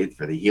of faith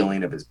for the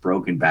healing of his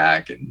broken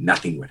back, and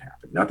nothing would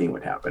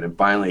happen. And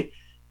finally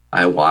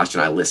I watched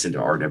and I listened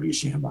to R.W.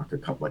 Shambach a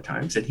couple of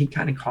times, and he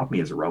kind of caught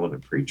me as a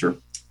relevant preacher,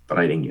 but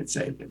I didn't get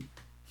saved. And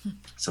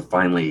so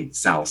finally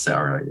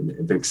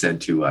Vic said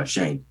to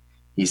Shane,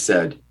 he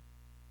said,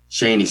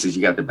 Shane, he says,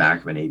 you got the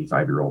back of an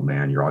 85-year-old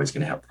man. You're always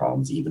going to have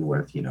problems, even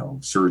with,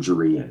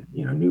 surgery and,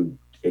 new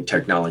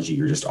technology.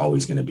 You're just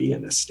always going to be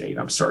in this state.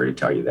 I'm sorry to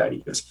tell you that. He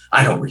goes,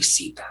 I don't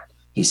receive that.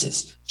 He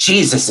says,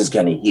 Jesus is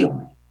going to heal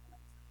me.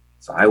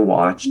 So I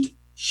watched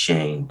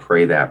Shane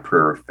pray that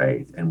prayer of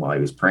faith. And while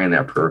he was praying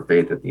that prayer of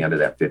faith at the end of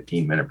that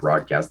 15-minute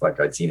broadcast, like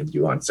I'd seen him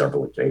do on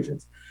several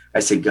occasions, I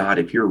said, God,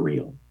 if you're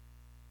real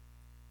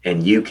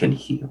and you can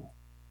heal,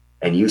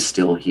 and you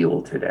still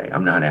heal today,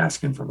 I'm not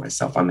asking for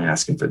myself. I'm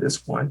asking for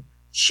this one,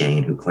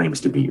 Shane, who claims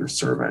to be your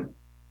servant.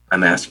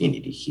 I'm asking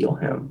you to heal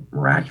him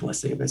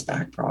miraculously of his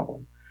back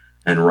problem.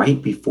 And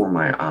right before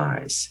my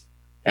eyes,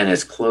 and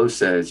as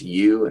close as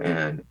you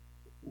and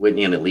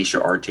Whitney and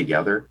Alicia are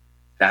together,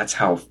 that's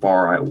how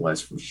far I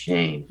was from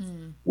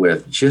Shane,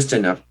 with just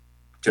enough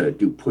to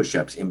do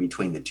push-ups in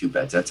between the 2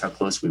 beds. That's how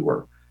close we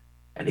were.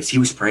 And as he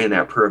was praying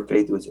that prayer of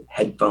faith with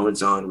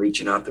headphones on,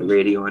 reaching out the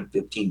radio on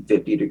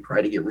 1550 to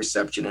try to get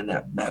reception in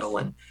that metal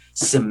and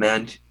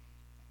cement,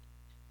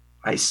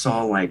 I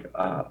saw like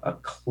a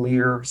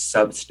clear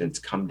substance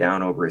come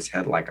down over his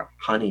head, like a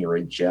honey or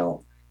a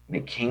gel. And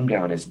it came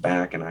down his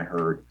back, and I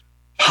heard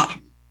pop,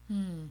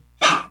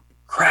 pop,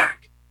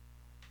 crack,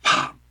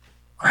 pop,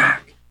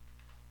 crack,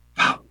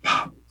 pop,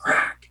 pop,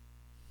 crack.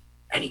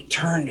 And he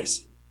turned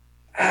his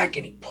back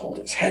and he pulled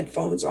his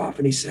headphones off,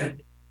 and he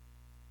said,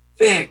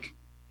 Vic,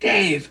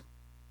 Dave,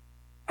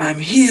 I'm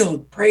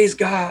healed. Praise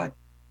God.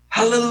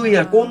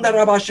 Hallelujah.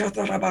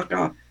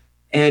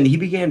 And he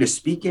began to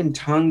speak in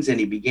tongues, and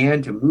he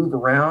began to move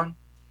around.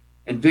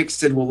 And Vic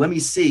said, well, let me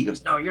see. He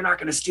goes, no, you're not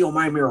going to steal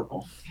my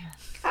miracle.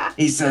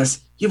 He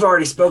says, you've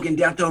already spoken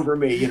death over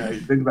me.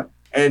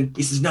 And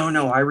he says,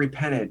 no, I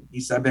repented. He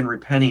said, I've been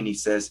repenting. He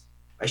says,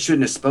 I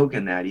shouldn't have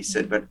spoken that. He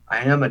said, but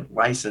I am a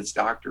licensed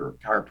doctor of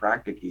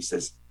chiropractic. He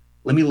says,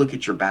 let me look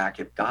at your back.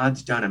 If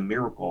God's done a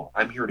miracle,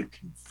 I'm here to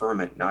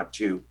confirm it, not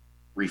to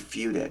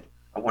refute it.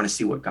 I want to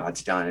see what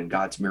God's done, and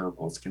God's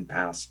miracles can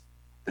pass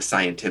the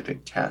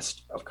scientific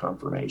test of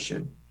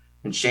confirmation.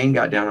 And Shane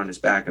got down on his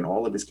back, and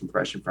all of his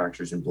compression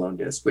fractures and blown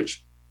discs,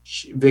 which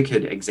Vic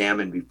had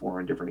examined before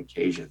on different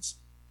occasions,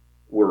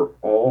 were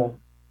all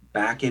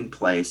back in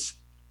place.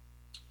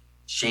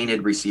 Shane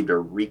had received a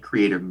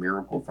recreative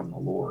miracle from the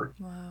Lord.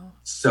 Wow.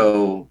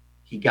 So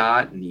he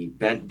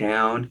bent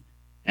down,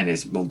 and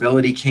his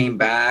mobility came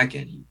back,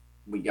 and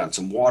we got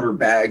some water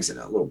bags and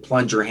a little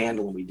plunger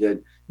handle, and we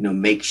did,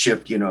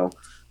 makeshift,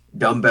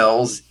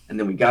 dumbbells. And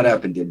then we got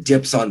up and did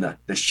dips on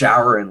the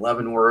shower in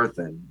Leavenworth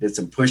and did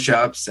some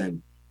push-ups,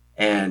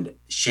 and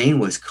Shane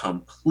was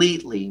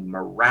completely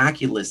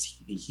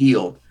miraculously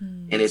healed.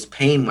 And his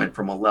pain went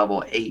from a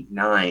level 8,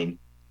 9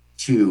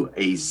 to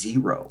a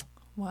 0.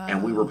 Wow.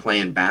 And we were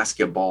playing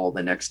basketball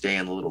the next day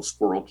in the little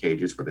squirrel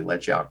cages where they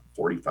let you out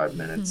for 45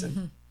 minutes.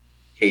 And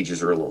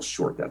cages are a little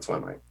short. That's why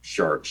my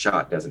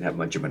shot doesn't have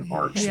much of an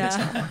arch.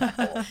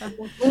 Yeah.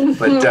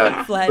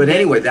 But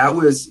anyway, that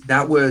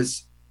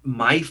was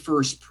my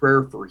first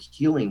prayer for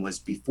healing was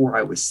before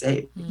I was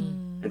saved.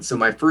 And so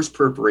my first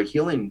prayer for a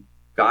healing,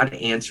 God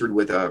answered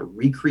with a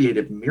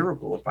recreative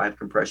miracle of 5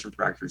 compression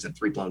fractures and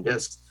 3 blown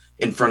discs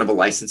in front of a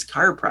licensed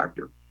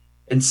chiropractor.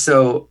 And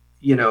so,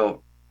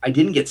 I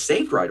didn't get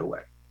saved right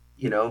away,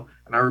 and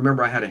I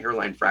remember I had a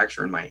hairline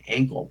fracture in my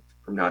ankle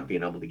from not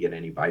being able to get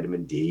any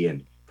vitamin D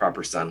and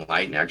proper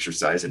sunlight and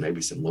exercise and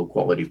maybe some low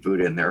quality food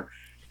in there.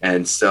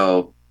 And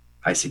so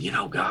I said,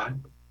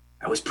 God,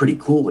 that was pretty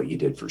cool what you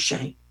did for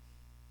Shane.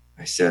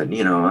 I said,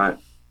 I've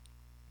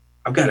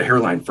got a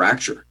hairline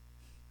fracture.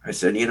 I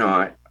said,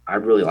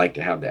 I'd really like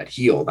to have that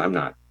healed. I'm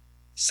not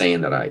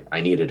saying that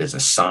I need it as a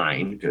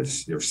sign,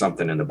 because there's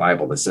something in the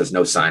Bible that says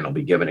no sign will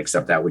be given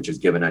except that which is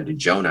given unto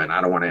Jonah. And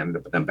I don't want to end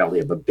up in the belly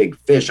of a big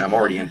fish. I'm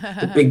already in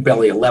the big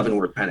belly of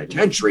Leavenworth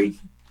Penitentiary,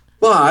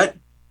 but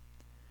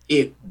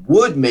it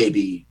would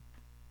maybe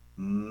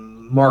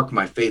mark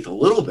my faith a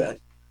little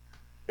bit.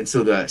 And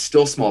so the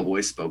still small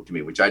voice spoke to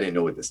me, which I didn't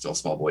know what the still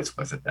small voice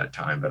was at that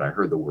time, but I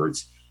heard the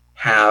words,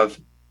 have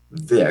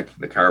Vic,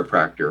 the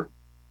chiropractor,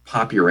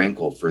 pop your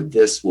ankle, for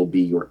this will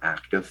be your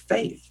act of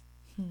faith.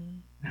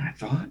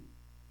 And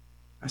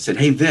I said,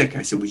 hey, Vic,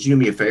 I said, would you do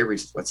me a favor? He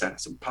said, what's that? I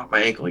said, pop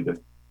my ankle. He goes,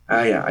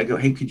 oh, yeah. I go,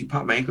 hey, could you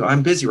pop my ankle?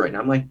 I'm busy right now.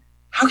 I'm like,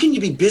 how can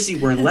you be busy?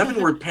 We're in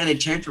Leavenworth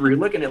Penitentiary. You're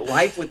looking at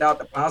life without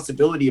the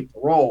possibility of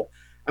parole.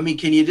 I mean,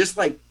 can you just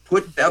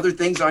put the other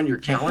things on your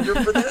calendar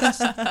for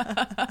this?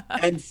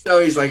 And so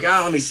he's like,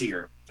 let me see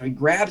here. So he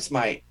grabs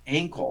my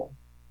ankle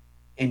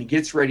and he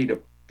gets ready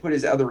to put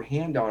his other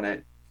hand on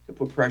it to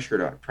put pressure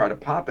to try to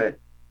pop it.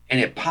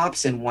 And it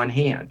pops in one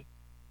hand.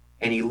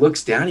 And he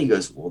looks down, he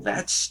goes, well,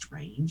 that's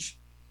strange.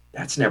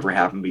 That's never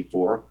happened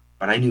before.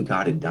 But I knew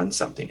God had done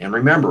something. And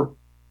remember,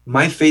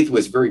 my faith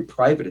was very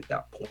private at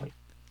that point.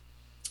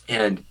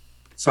 And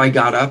so I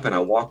got up and I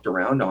walked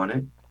around on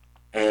it,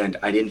 and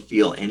I didn't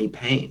feel any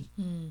pain.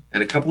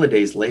 And a couple of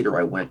days later,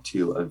 I went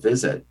to a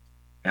visit,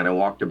 and I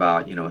walked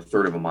about, a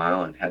third of a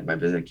mile and had my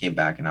visit, came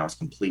back, and I was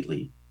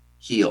completely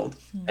healed.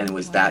 And it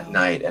was that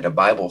night at a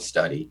Bible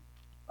study,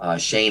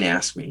 Shane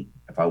asked me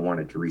if I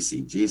wanted to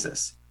receive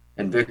Jesus.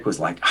 And Vic was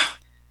like,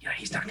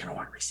 he's not going to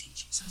want to receive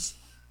Jesus.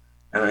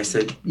 And I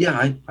said,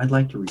 yeah, I'd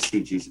like to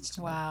receive Jesus.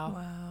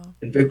 Wow.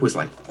 And Vic was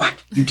like, what?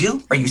 You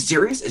do? Are you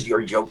serious?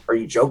 Are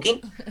you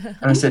joking? And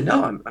I said,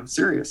 no, I'm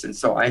serious. And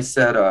so I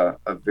said a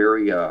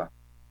very,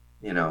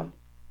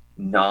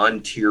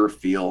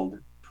 non-tear-filled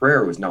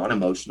prayer. It was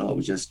non-emotional. It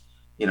was just,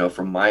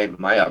 from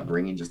my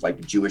upbringing, just like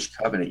the Jewish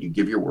covenant, you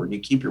give your word and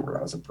you keep your word.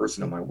 I was a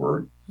person of my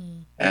word.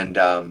 And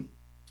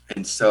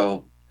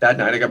so that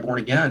night I got born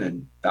again,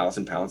 and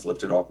 1,000 pounds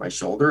lifted off my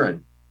shoulder.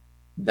 And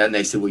then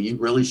they said, well, you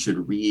really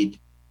should read,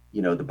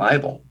 the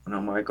Bible. And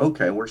I'm like,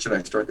 okay, where should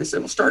I start? They said,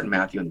 well, start in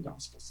Matthew and the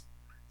Gospels.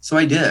 So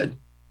I did.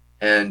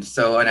 And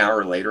so an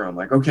hour later, I'm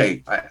like,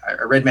 okay,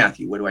 I read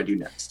Matthew. What do I do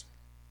next?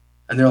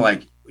 And they're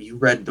like, well, you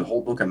read the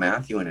whole book of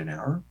Matthew in an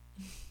hour?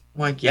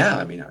 I'm like, yeah.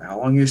 I mean, how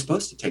long are you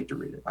supposed to take to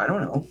read it? I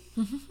don't know.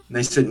 And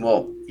they said,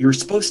 well, you're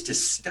supposed to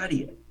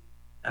study it.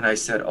 And I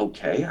said,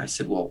 okay. I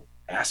said, well,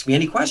 ask me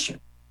any question.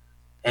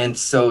 And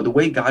so the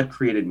way God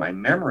created my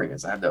memory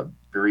is I have the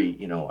very,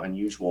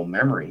 unusual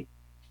memory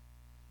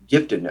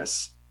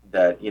giftedness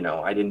that,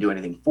 I didn't do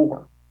anything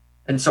for.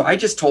 And so I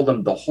just told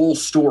them the whole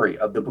story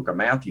of the book of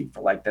Matthew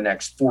for like the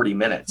next 40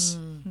 minutes,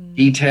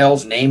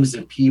 details, names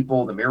of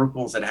people, the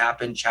miracles that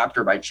happened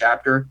chapter by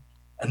chapter.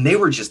 And they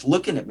were just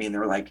looking at me and they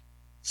were like,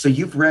 so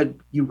you read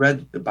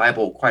the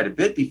Bible quite a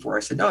bit before? I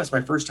said, no, it's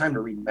my first time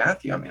to read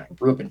Matthew. I mean, I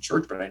grew up in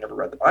church, but I never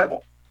read the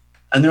Bible.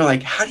 And they're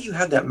like, how do you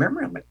have that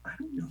memory? I'm like, I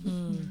don't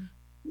know.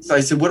 So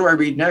I said, what do I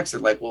read next? They're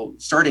like, well,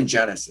 start in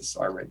Genesis.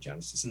 So I read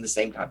Genesis, and the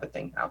same type of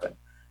thing happened.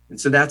 And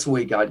so that's the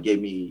way God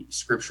gave me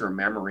scripture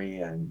memory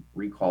and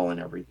recall and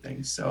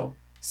everything. So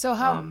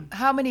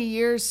how many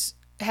years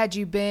had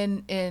you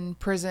been in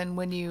prison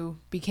when you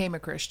became a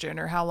Christian,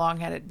 or how long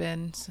had it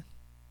been?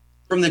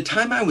 From the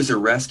time I was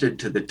arrested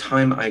to the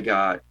time I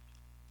got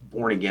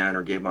born again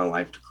or gave my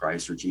life to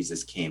Christ or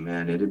Jesus came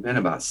in, it had been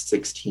about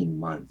 16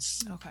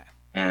 months. Okay.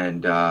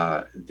 And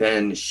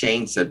then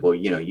Shane said, well,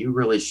 you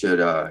really should,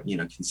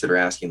 consider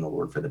asking the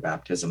Lord for the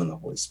baptism in the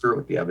Holy Spirit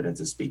with the evidence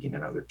of speaking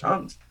in other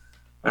tongues.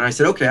 And I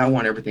said, okay, I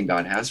want everything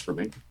God has for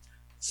me.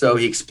 So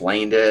he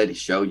explained it. He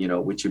showed,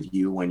 which of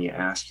you, when you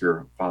ask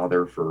your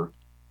father for,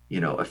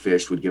 a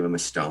fish, would give him a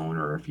stone,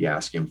 or if you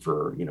ask him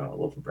for, a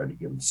loaf of bread, to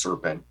give him a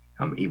serpent.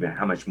 Even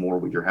how much more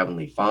would your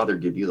heavenly Father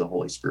give you the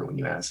Holy Spirit when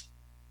you ask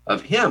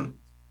of him?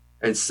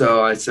 And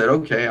so I said,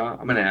 okay,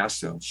 I'm going to ask.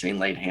 So Shane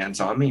laid hands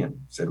on me and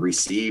said,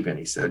 receive. And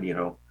he said,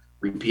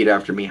 repeat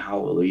after me,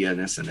 hallelujah, and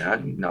this and that.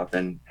 And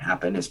nothing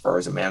happened as far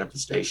as a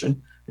manifestation.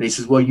 And he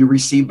says, well, you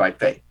receive by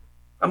faith.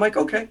 I'm like,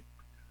 okay.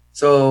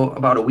 So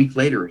about a week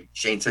later,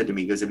 Shane said to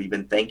me, he goes, have you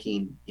been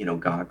thanking,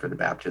 God for the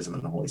baptism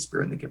of the Holy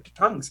Spirit and the gift of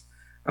tongues?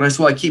 And I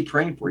said, well, I keep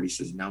praying for it. He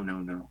says,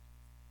 no.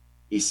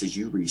 He says,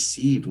 you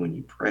received when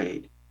you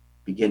prayed.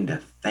 Begin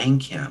to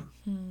thank him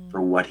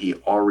for what he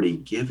already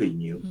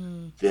given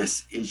you.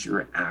 This is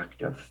your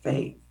act of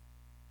faith.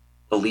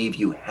 Believe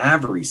you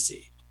have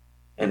received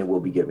and it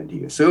will be given to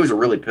you. So it was a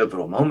really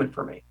pivotal moment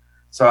for me.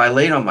 So I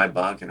laid on my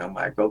bunk and I'm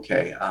like,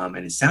 okay. And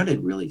it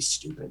sounded really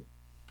stupid.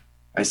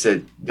 I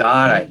said,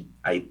 God,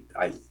 I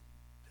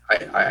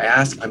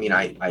ask,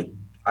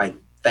 I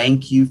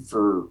thank you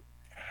for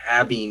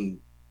having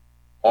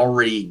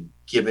already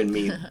given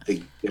me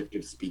the gift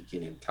of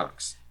speaking in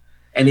tongues.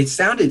 And it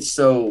sounded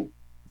so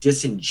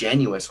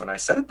disingenuous when I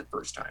said it the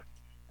first time.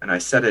 And I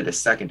said it a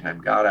second time.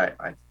 God,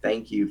 I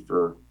thank you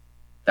for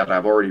that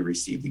I've already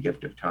received the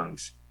gift of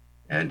tongues.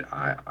 And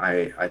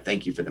I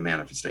thank you for the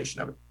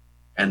manifestation of it.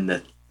 And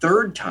the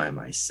third time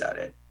I said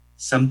it,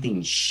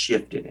 something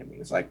shifted in me. It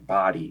was like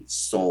body,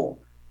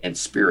 soul, and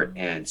spirit.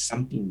 And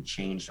something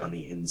changed on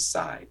the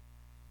inside.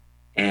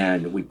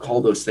 And we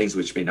call those things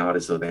which be not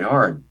as though they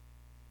are. And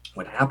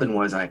what happened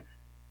was I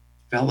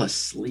fell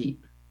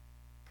asleep.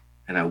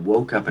 And I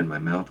woke up and my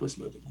mouth was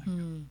moving like that.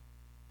 And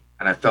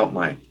I felt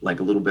like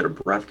a little bit of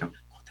breath come.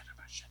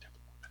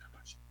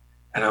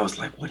 And I was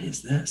like, what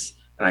is this?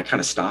 And I kind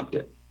of stopped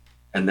it.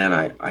 And then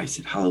I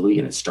said, hallelujah.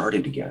 And it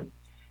started again.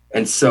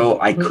 And so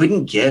I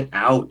couldn't get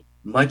out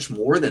much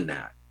more than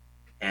that.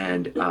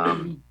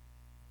 And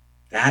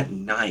that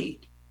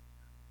night,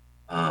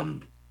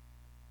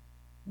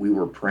 we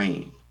were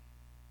praying.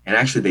 And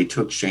actually, they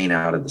took Shane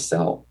out of the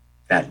cell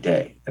that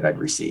day that I'd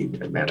received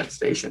a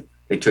manifestation.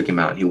 They took him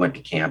out and he went to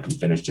camp and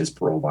finished his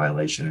parole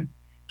violation and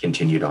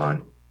continued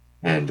on.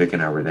 And Vic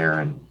and I were there.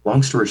 And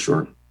long story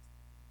short,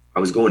 I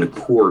was going to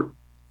court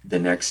the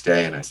next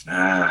day and I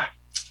said,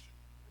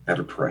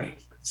 better pray.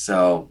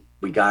 So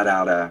we got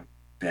out of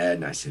bed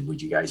and I said,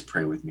 would you guys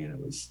pray with me? And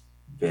it was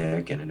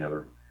Vic and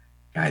another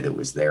guy that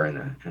was there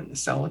in the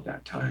cell at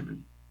that time.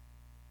 And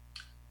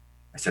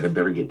I said, I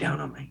better get down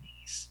on my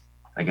knees.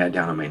 I got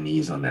down on my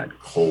knees on that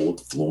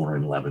cold floor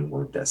in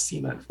Leavenworth, that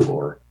cement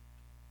floor.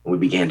 And we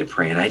began to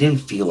pray. And I didn't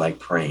feel like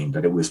praying,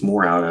 but it was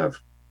more out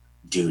of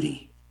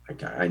duty.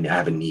 Like I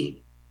have a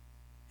need.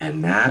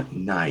 And that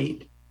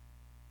night,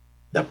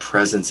 the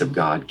presence of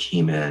God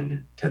came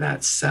in to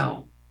that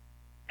cell.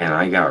 And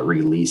I got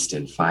released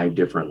in 5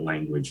 different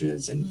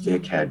languages. And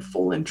Vic had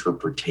full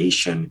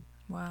interpretation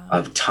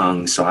of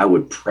tongues. So I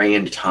would pray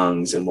in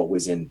tongues. And what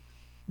was in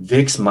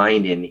Vic's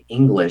mind in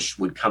English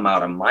would come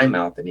out of my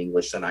mouth in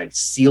English. And I'd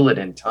seal it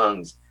in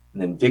tongues.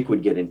 And then Vic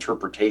would get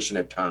interpretation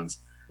of tongues.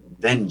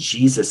 Then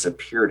Jesus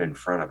appeared in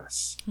front of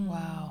us.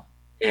 Wow.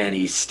 And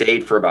he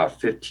stayed for about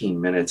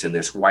 15 minutes in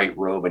this white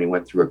robe. And he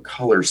went through a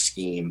color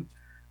scheme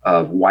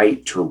of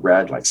white to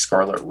red, like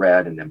scarlet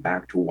red, and then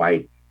back to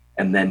white,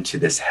 and then to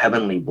this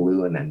heavenly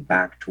blue, and then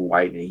back to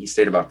white. And he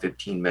stayed about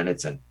 15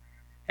 minutes.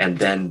 And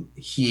then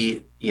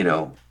he,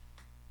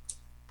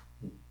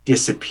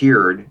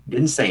 disappeared,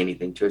 didn't say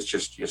anything to us,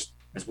 just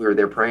as we were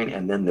there praying.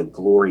 And then the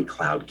glory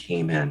cloud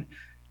came in,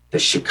 the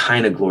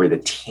Shekinah glory, the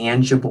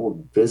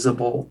tangible,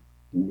 visible,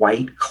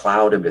 white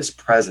cloud of his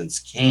presence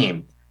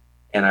came.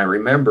 And I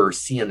remember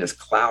seeing this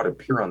cloud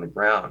appear on the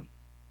ground.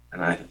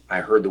 And I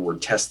heard the word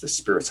test the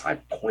spirit. So I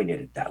pointed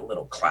at that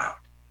little cloud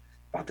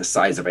about the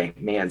size of a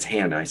man's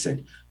hand. And I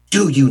said,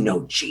 do you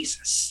know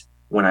Jesus?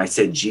 When I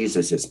said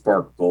Jesus, it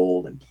sparked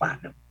gold and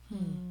platinum.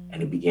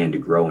 And it began to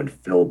grow and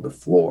filled the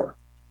floor.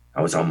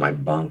 I was on my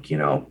bunk,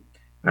 I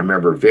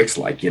remember Vic's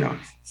like,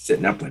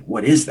 sitting up like,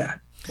 what is that?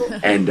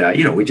 And,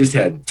 we just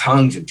had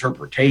tongues,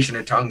 interpretation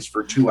of tongues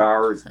for 2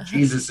 hours.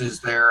 Jesus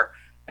is there.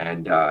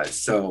 And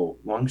so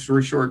long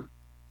story short,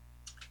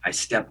 I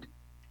stepped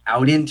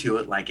out into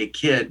it like a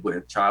kid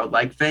with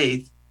childlike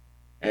faith.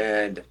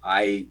 And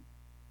I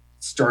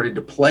started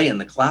to play in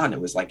the cloud. And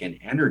it was like an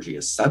energy,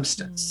 a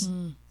substance.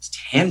 It's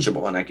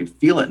tangible. And I could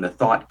feel it. And the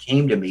thought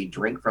came to me,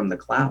 drink from the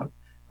cloud.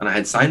 And I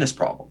had sinus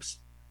problems.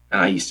 And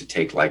I used to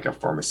take like a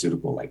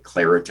pharmaceutical, like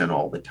Claritin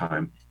all the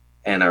time.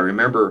 And I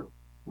remember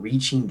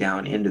reaching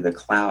down into the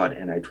cloud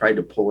and I tried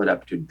to pull it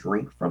up to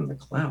drink from the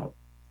cloud.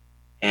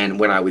 And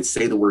when I would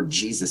say the word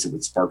Jesus, it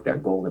would spark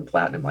that gold and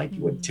platinum, like it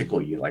would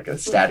tickle you like a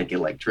static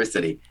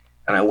electricity.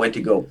 And I went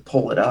to go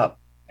pull it up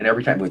and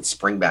every time it would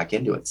spring back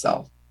into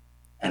itself.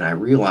 And I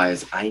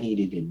realized I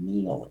needed to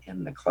kneel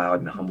in the cloud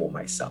and humble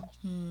myself.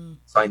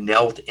 So I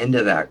knelt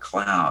into that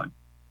cloud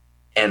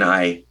and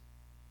I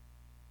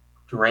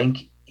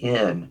drank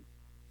in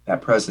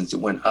that presence. It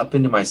went up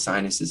into my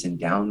sinuses and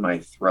down my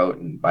throat.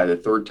 And by the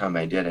third time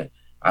I did it,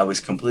 I was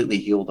completely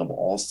healed of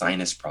all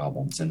sinus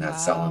problems in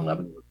that cell in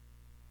Leavenworth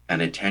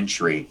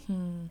Penitentiary.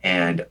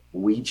 And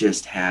we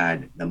just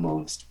had the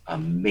most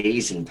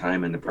amazing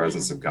time in the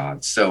presence of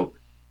God. So,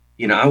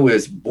 I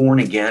was born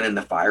again in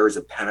the fires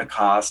of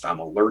Pentecost. I'm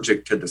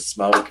allergic to the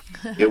smoke.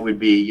 It would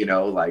be,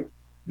 like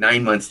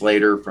 9 months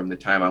later from the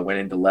time I went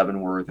into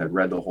Leavenworth, I'd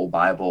read the whole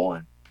Bible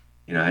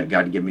and, I had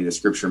God to give me the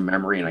scripture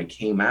memory, and I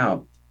came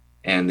out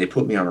and they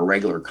put me on a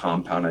regular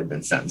compound. I'd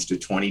been sentenced to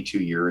 22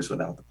 years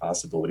without the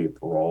possibility of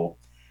parole.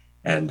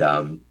 And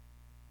I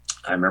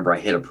remember I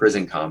hit a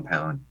prison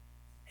compound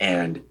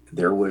and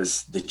there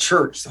was the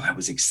church. So I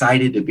was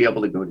excited to be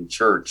able to go to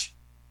church.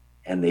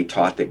 And they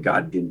taught that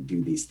God didn't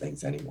do these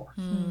things anymore.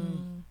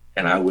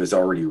 And I was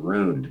already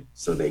ruined.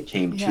 So they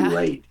came too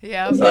late.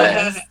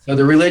 So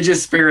the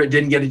religious spirit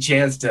didn't get a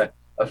chance to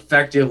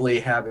effectively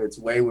have its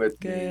way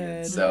with me.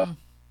 And so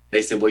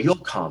they said, well, you'll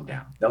calm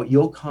down. No,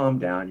 you'll calm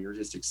down. You're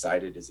just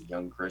excited as a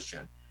young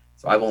Christian.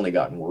 So I've only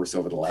gotten worse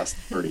over the last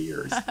 30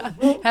 years.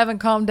 Haven't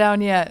calmed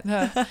down yet.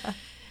 No.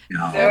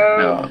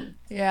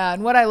 Yeah.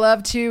 And what I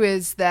love too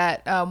is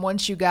that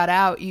once you got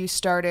out, you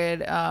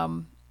started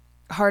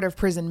Heart of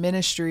Prison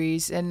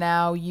Ministries, and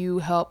now you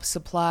help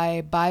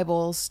supply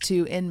Bibles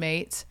to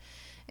inmates.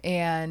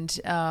 And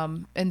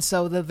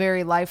so the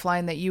very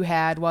lifeline that you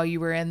had while you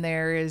were in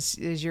there is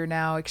you're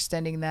now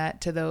extending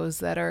that to those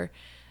that are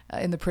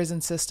in the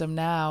prison system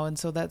now. And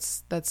so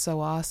that's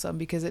so awesome,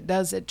 because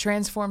it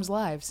transforms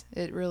lives.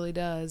 It really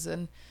does.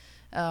 And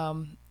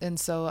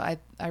so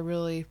I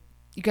really,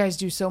 you guys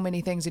do so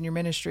many things in your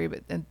ministry,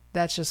 and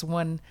that's just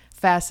one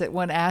facet,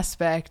 one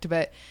aspect.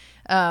 But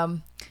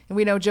and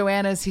we know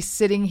Joanna's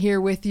sitting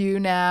here with you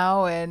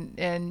now,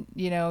 and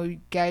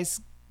guys,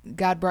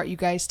 God brought you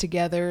guys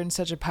together in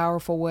such a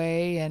powerful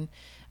way. And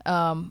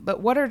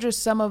but what are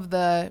just some of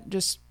the,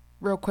 just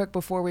real quick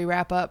before we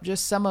wrap up,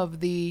 just some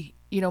of the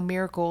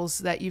miracles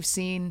that you've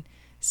seen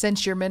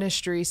since your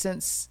ministry,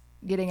 since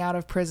getting out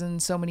of prison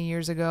so many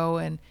years ago,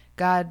 and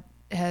God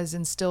has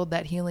instilled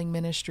that healing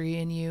ministry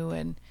in you,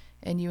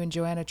 and you and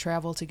Joanna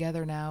travel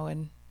together now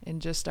and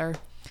just are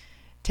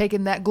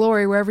taking that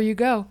glory wherever you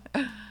go.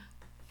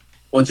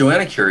 Well,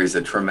 Joanna carries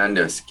a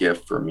tremendous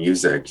gift for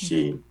music.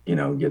 She,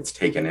 gets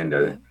taken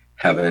into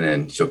heaven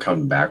and she'll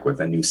come back with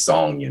a new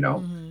song,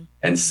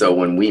 And so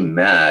when we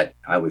met,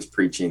 I was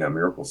preaching a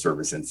miracle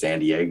service in San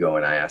Diego,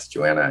 and I asked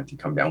Joanna to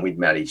come down. We'd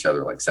met each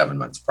other like 7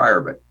 months prior,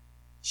 but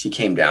she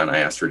came down. I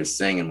asked her to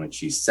sing, and when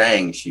she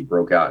sang, she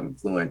broke out in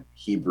fluent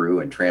Hebrew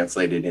and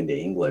translated into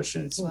English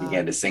and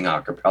began to sing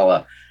a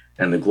cappella.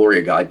 And the glory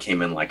of God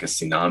came in like a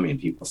tsunami, and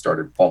people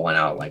started falling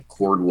out like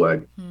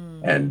cordwood.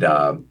 And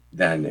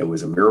then it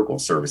was a miracle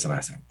service. And I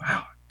said,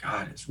 wow,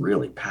 God has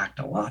really packed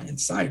a lot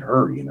inside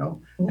her,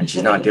 and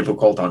she's not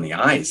difficult on the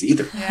eyes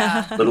either.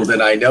 Little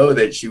did I know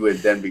that she would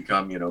then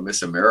become,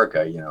 Miss America,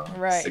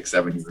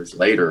 6-7 years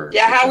later.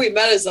 Yeah, how we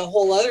met is a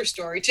whole other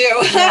story too.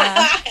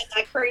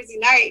 That crazy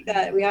night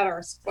that we had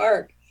our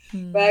spark.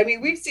 But I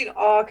mean, we've seen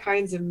all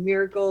kinds of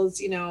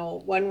miracles.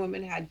 One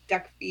woman had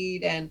duck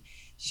feet and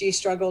she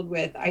struggled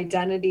with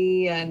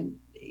identity, and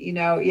we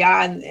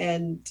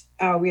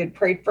had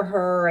prayed for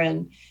her,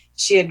 and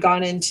she had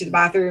gone into the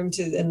bathroom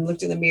and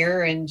looked in the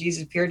mirror, and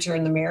Jesus appeared to her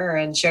in the mirror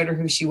and showed her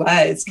who she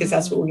was, because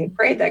that's what we had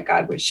prayed, that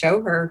God would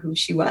show her who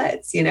she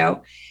was,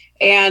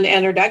 and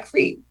her duck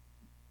feet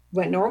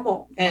went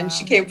normal. And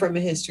she came from a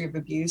history of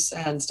abuse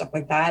and stuff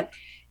like that,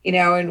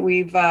 and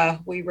we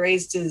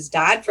raised his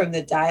dad from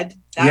the dead.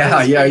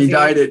 He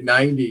died at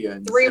 90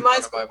 and 3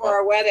 months before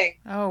our wedding.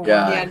 Oh,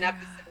 wow.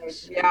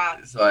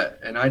 Yeah. So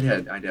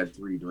I'd had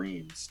 3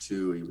 dreams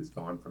too. He was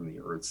gone from the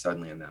earth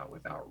suddenly, and that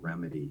without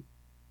remedy.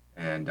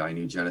 And I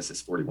knew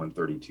Genesis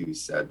 41:32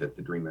 said that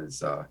the dream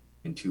is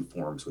in 2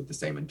 forms with the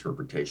same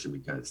interpretation,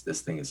 because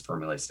this thing is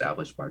firmly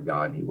established by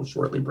God, and he will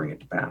shortly bring it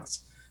to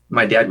pass.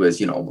 My dad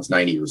was, almost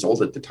 90 years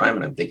old at the time.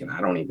 And I'm thinking,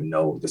 I don't even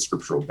know the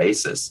scriptural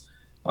basis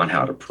on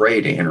how to pray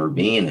to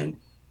intervene. And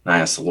I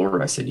asked the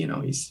Lord, I said,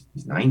 he's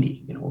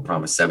 90, we're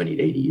promised 70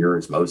 to 80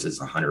 years, Moses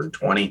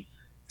 120. I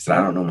said,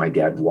 I don't know, my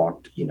dad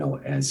walked,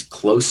 as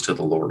close to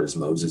the Lord as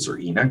Moses or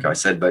Enoch. I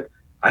said, but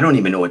I don't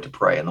even know what to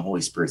pray. And the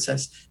Holy Spirit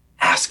says,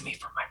 ask me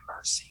for my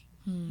mercy.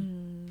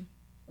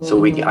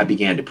 So I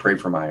began to pray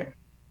for my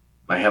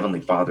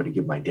Heavenly Father to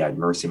give my dad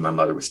mercy. My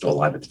mother was still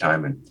alive at the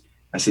time. And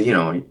I said,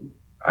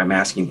 I'm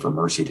asking for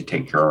mercy to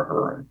take care of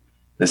her, and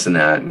this and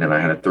that. And then I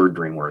had a third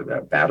dream where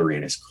the battery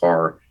in his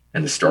car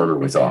and the starter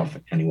was off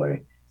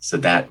anyway. So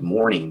that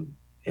morning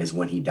is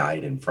when he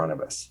died in front of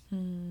us.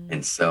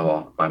 And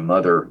so my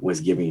mother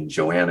was giving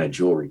Joanna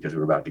jewelry, because we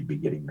were about to be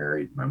getting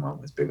married. My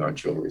mom was big on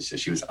jewelry, so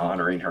she was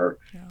honoring her.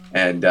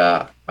 And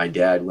my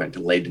dad went to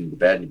lay in the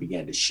bed, and he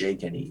began to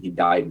shake, and he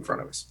died in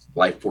front of us,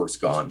 life force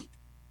gone.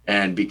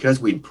 And because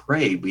we'd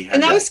prayed, we had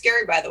and that was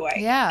scary, by the way.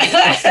 Yeah.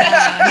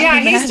 Yeah,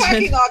 he's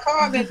talking all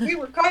calm, and we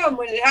were calm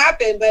when it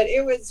happened, but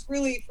it was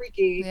really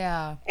freaky.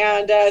 Yeah.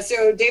 And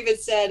so David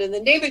said, in the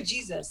name of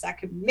Jesus, I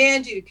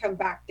command you to come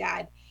back,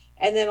 Dad.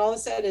 And then all of a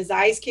sudden his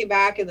eyes came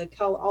back and the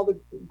color, all the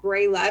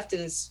gray left,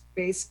 and his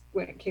face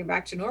came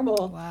back to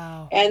normal.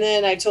 Wow. And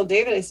then I told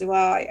David, I said,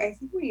 well, I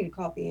think we need to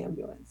call the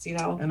ambulance, you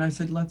know? And I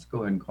said, let's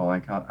go ahead and call.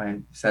 I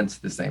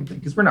sensed the same thing,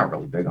 because we're not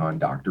really big on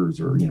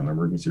doctors or,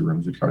 emergency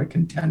rooms. We try to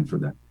contend for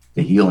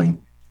the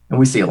healing. And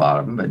we see a lot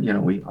of them, but,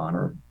 we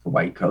honor the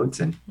white coats.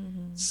 And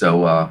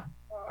so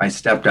I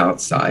stepped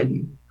outside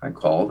and I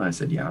called. And I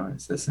said, yeah,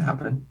 has this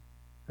happened?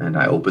 And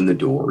I opened the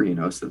door,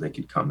 so they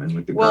could come in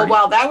with the Well,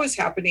 while that was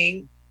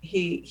happening,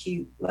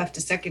 he left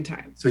a second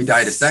time. So he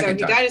died a second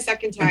time. He died a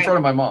second time. In front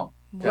of my mom.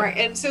 Right.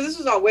 And so this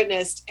was all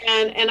witnessed.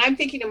 And I'm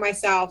thinking to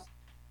myself,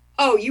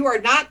 oh, you are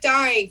not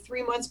dying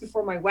 3 months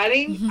before my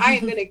wedding.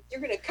 You're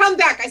going to come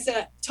back. I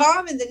said,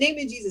 Tom, in the name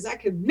of Jesus, I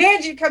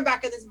command you to come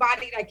back in this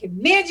body, and I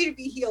command you to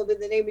be healed in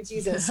the name of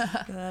Jesus.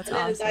 That's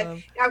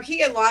awesome. Now, he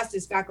had lost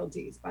his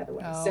faculties, by the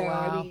way. Oh, so,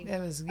 wow. I mean, it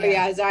was,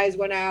 his eyes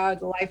went out,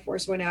 the life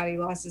force went out, he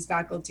lost his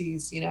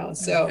faculties,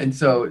 so. And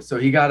so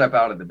he got up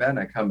out of the bed, and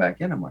I come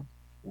back in. I'm like,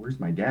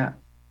 where's my dad?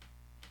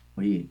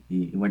 Well,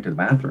 he went to the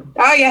bathroom.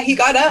 Oh, yeah, he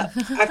got up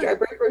after I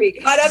prayed for him. He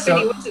got up and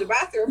he went to the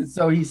bathroom.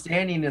 So he's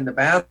standing in the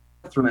bathroom,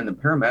 and the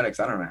paramedics,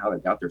 I don't know how they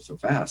got there so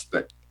fast,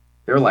 but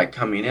they're like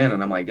coming in,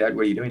 and I'm like, Dad,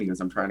 what are you doing? He goes,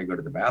 I'm trying to go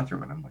to the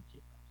bathroom. And I'm like,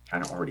 you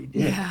kind of already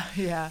did.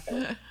 Yeah.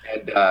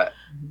 And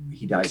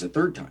he dies a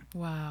third time.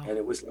 Wow. And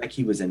it was like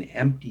he was an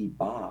empty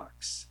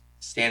box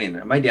standing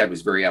there. My dad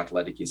was very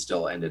athletic. He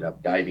still ended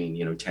up diving,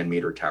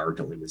 10-meter tower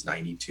till he was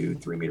 92,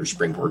 3-meter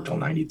springboard till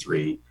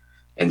 93.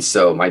 And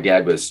so my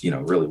dad was,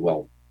 really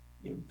well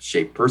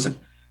shaped person.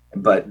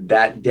 But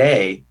that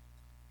day,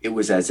 it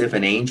was as if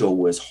an angel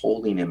was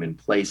holding him in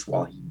place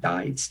while he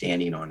died,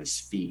 standing on his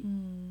feet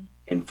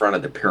in front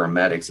of the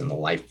paramedics, and the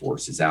life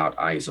force is out,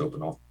 eyes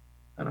open.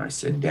 And I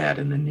said, Dad,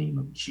 in the name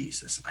of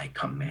Jesus, I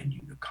command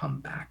you to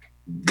come back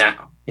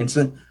now.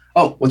 Instant.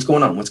 Oh, what's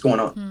going on? What's going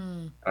on?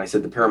 And I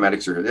said, the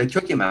paramedics are here. They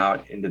took him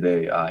out into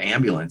the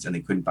ambulance, and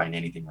they couldn't find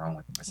anything wrong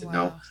with him. I said,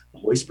 no, the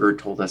Holy Spirit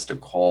told us to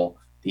call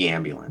the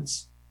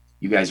ambulance.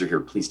 You guys are here.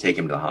 Please take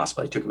him to the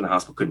hospital. I took him to the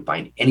hospital, couldn't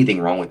find anything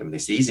wrong with him. They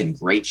said, he's in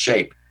great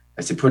shape.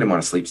 I said, put him on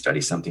a sleep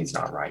study. Something's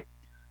not right.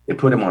 They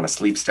put him on a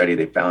sleep study.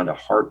 They found a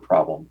heart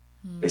problem.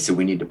 They said,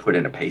 we need to put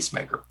in a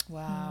pacemaker.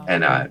 Wow.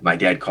 And my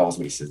dad calls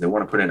me. He says, they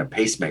want to put in a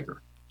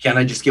pacemaker. Can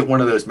I just get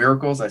one of those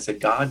miracles? I said,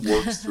 God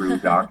works through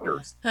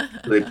doctors.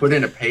 So they put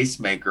in a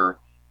pacemaker.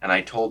 And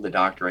I told the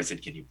doctor, I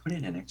said, can you put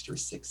in an extra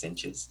 6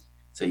 inches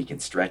so you can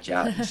stretch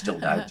out and still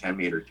dive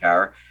 10-meter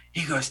tower?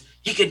 He goes,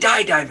 he could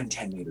diving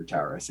 10-meter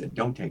tower. I said,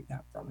 don't take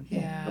that from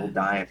him. Yeah. He'll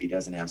die if he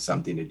doesn't have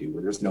something to do.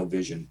 Where there's no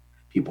vision,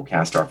 people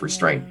cast off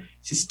restraint.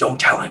 He says, don't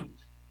tell him.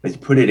 They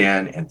put it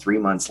in, and 3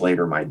 months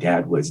later, my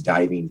dad was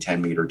diving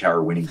 10-meter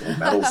tower, winning gold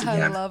medals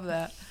again. I love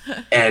that.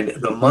 And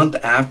the month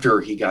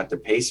after he got the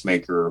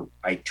pacemaker,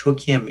 I took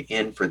him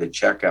in for the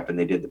checkup, and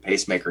they did the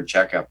pacemaker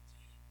checkup.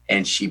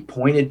 And she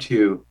pointed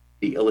to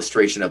the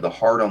illustration of the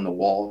heart on the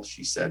wall.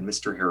 She said,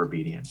 Mr.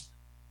 Hairabedian,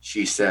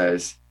 she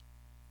says,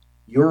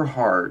 your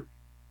heart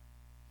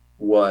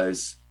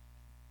was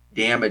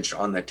damaged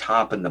on the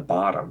top and the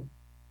bottom.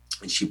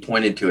 And she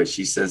pointed to it.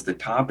 She says, the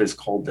top is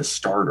called the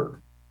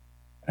starter,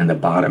 and the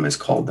bottom is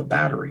called the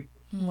battery.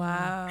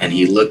 Wow. And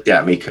he looked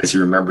at me because he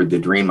remembered the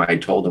dream I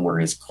told him where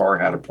his car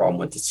had a problem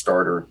with the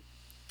starter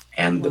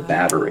and the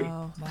battery.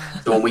 Wow.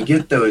 So when we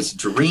get those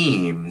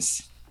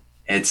dreams,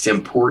 it's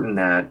important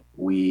that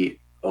we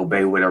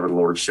obey whatever the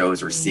Lord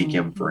shows or seek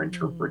him for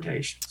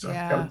interpretation. So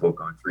I've got a book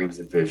on dreams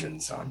and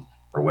visions on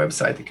our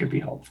website that could be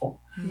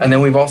helpful. And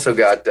then we've also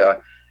got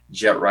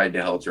Jet Ride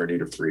to Hell, Journey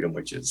to Freedom,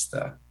 which is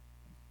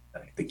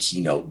the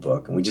keynote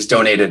book. And we just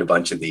donated a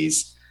bunch of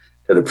these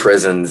to the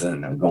prisons,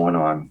 and I'm going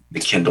on the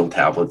Kindle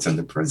tablets in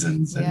the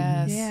prisons.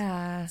 And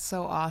Yeah.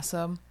 So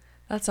awesome.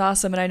 That's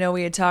awesome. And I know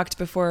we had talked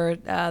before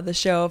the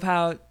show of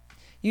how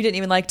you didn't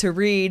even like to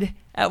read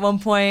at one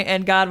point,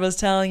 and God was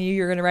telling you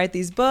you're going to write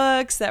these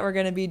books that were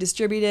going to be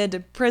distributed to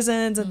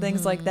prisons and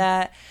things like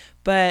that.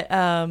 But,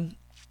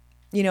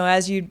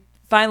 as you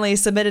finally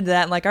submitted to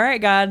that and like, all right,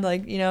 God,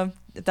 like,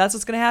 if that's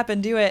what's going to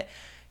happen, do it.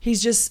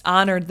 He's just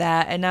honored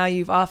that. And now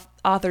you've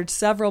authored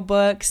several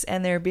books,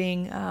 and they're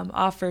being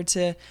offered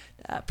to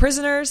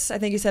prisoners. I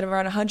think you said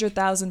around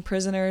 100,000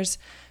 prisoners.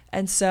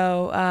 And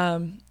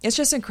so it's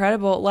just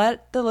incredible.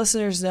 Let the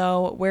listeners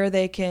know where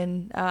they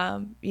can,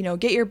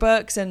 get your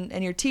books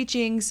and your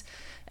teachings,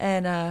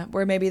 and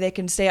where maybe they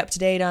can stay up to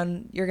date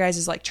on your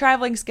guys' like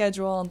traveling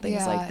schedule and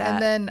things like that.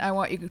 And then I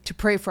want you to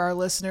pray for our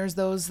listeners,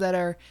 those that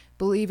are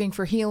believing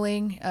for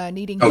healing,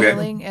 needing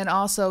healing, and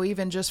also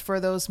even just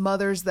for those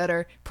mothers that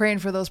are praying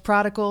for those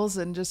prodigals,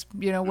 and just,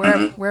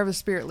 wherever the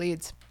Spirit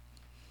leads.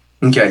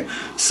 Okay.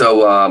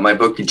 So my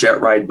book,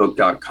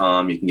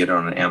 jetridebook.com, you can get it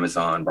on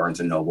Amazon, Barnes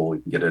 & Noble.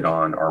 You can get it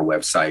on our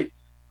website,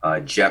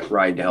 Jet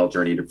Ride to Hell,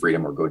 Journey to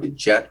Freedom, or go to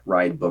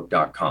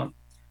jetridebook.com.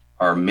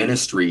 our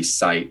ministry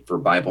site for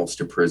Bibles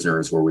to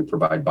prisoners, where we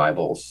provide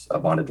Bibles,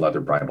 bonded leather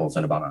Bibles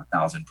in about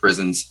 1,000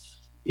 prisons,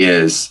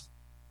 is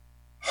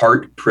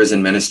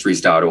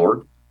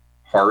heartprisonministries.org.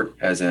 Heart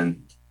as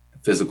in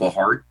physical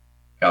heart,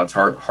 God's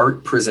heart,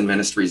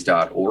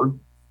 heartprisonministries.org.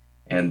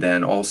 And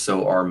then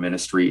also our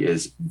ministry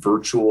is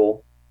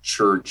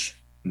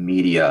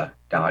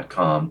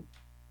virtualchurchmedia.com,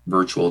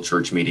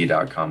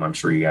 virtualchurchmedia.com. I'm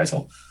sure you guys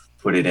will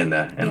put it in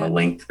the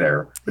link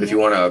there. But if you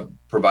want to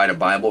provide a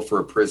Bible for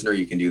a prisoner,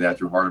 you can do that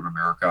through Heart of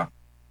America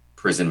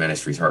Prison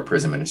Ministries,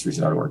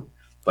 heartprisonministries.org.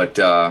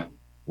 But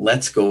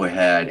let's go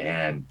ahead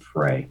and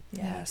pray.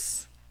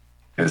 Yes.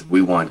 Because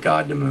we want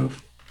God to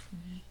move.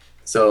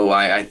 So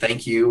I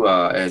thank you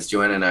as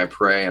Joanna and I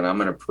pray, and I'm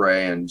going to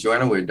pray. And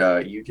Joanna, would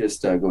you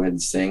just go ahead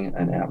and sing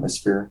an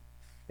atmosphere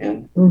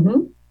in?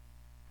 Mm-hmm.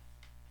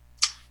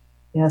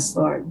 Yes,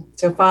 Lord.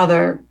 So,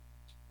 Father,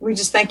 we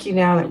just thank you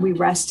now that we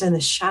rest in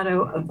the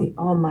shadow of the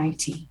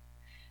Almighty,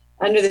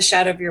 under the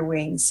shadow of your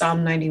wings.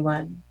 Psalm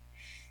 91.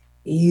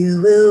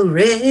 You will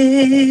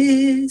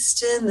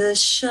rest in the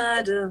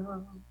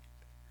shadow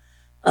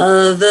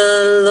of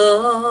the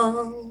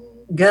Lord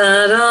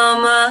God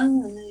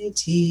Almighty.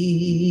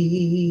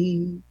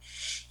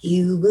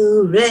 You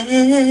will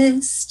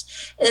rest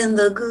in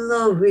the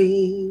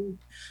glory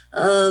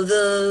of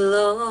the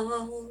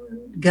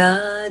Lord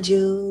God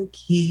your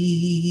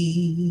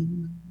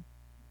King.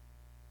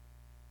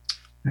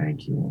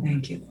 Thank you.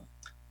 Thank you.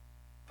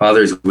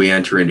 Father, as we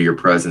enter into your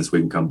presence,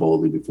 we can come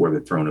boldly before the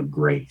throne of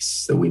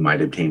grace, that we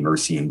might obtain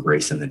mercy and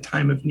grace in the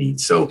time of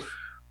need. So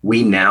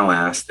we now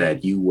ask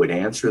that you would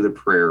answer the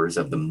prayers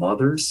of the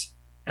mothers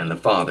and the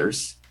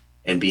fathers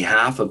in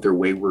behalf of their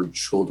wayward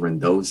children,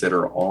 those that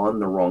are on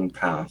the wrong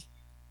path,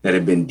 that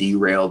have been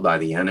derailed by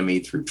the enemy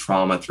through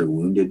trauma, through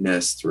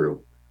woundedness,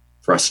 through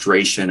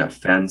frustration,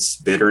 offense,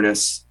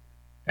 bitterness,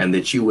 and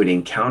that you would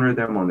encounter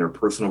them on their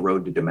personal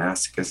road to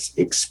Damascus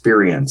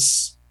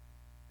experience,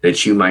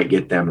 that you might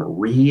get them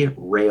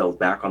re-railed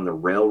back on the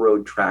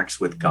railroad tracks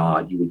with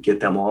God. You would get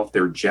them off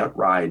their jet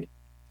ride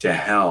to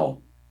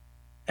hell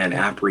and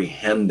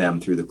apprehend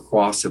them through the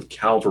cross of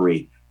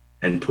Calvary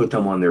and put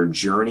them on their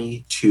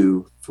journey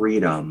to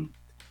freedom.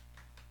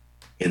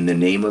 In the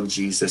name of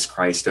Jesus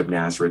Christ of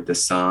Nazareth, the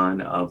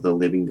Son of the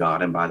living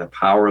God, and by the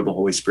power of the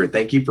Holy Spirit,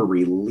 thank you for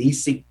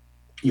releasing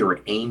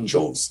your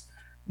angels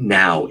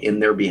now in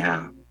their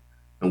behalf.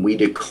 And we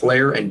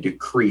declare and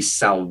decree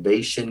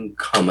salvation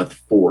cometh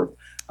forth.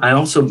 I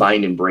also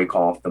bind and break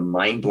off the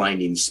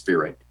mind-blinding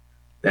spirit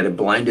that have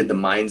blinded the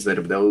minds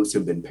of those who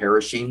have been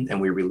perishing, and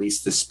we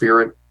release the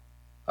spirit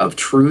of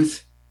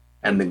truth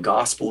and the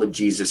gospel of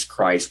Jesus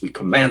Christ. We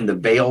command the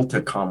veil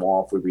to come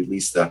off. We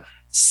release the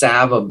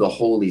salve of the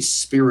Holy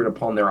Spirit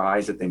upon their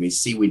eyes that they may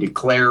see. We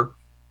declare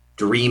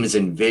dreams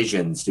and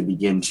visions to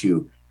begin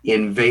to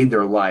invade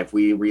their life.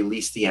 We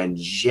release the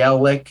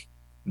angelic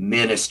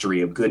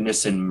ministry of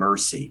goodness and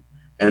mercy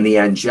and the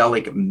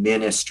angelic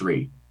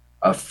ministry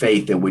of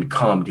faith that would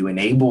come to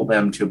enable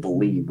them to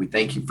believe. We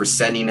thank you for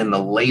sending in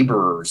the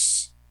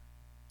laborers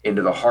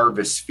into the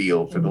harvest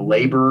field, for the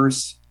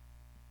laborers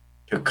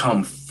to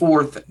come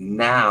forth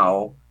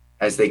now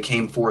as they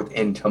came forth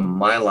into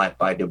my life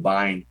by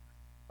divine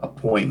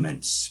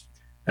appointments.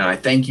 And I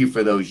thank you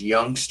for those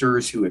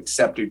youngsters who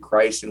accepted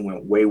Christ and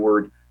went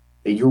wayward,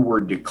 that your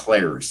word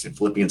declares in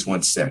Philippians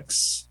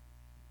 1:6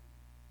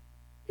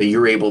 that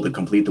you're able to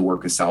complete the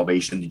work of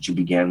salvation that you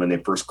began when they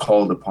first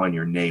called upon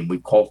your name. We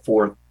call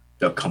forth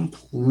the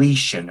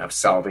completion of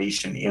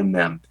salvation in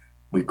them.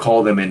 We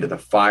call them into the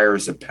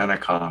fires of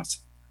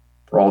Pentecost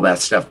for all that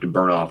stuff to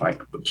burn off. I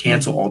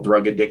cancel all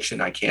drug addiction.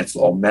 I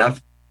cancel all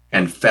meth,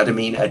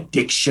 amphetamine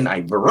addiction.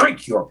 I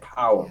break your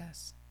power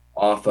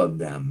off of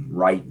them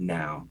right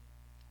now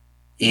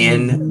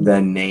in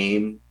the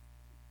name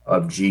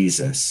of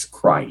Jesus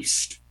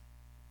Christ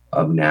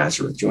of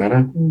Nazareth.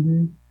 Joanna?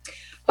 Mm-hmm.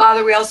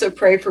 Father, we also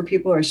pray for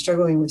people who are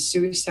struggling with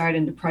suicide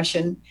and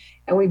depression,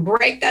 and we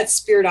break that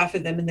spirit off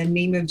of them in the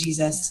name of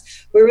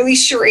Jesus. We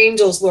release your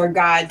angels, Lord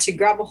God, to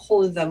grab a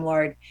hold of them,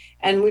 Lord,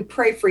 and we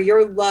pray for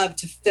your love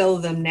to fill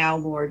them now,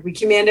 Lord. We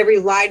command every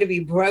lie to be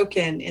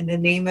broken in the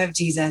name of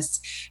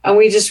Jesus, and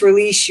we just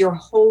release your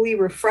holy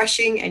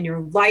refreshing and your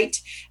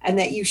light, and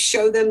that you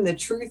show them the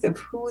truth of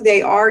who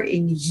they are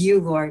in you,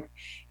 Lord.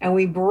 And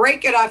we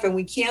break it off and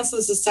we cancel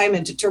this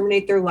assignment to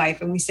terminate their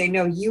life. And we say,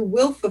 no, you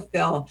will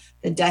fulfill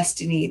the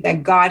destiny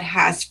that God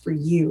has for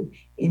you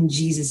in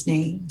Jesus'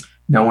 name.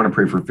 Now I want to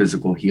pray for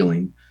physical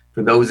healing.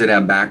 For those that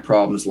have back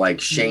problems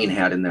like Shane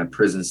had in that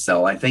prison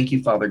cell, I thank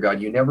you, Father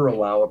God, you never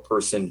allow a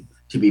person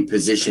to be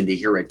positioned to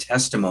hear a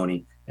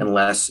testimony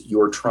unless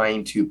you're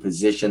trying to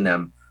position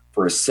them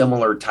for a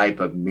similar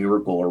type of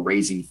miracle or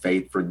raising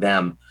faith for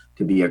them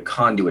to be a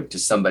conduit to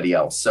somebody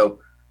else. So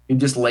you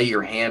just lay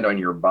your hand on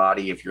your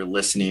body if you're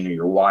listening or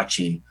you're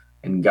watching,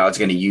 and God's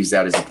going to use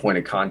that as a point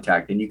of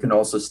contact. And you can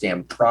also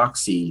stand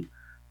proxy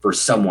for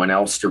someone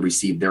else to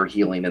receive their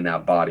healing in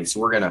that body. So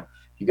we're going to,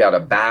 you got a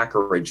back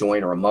or a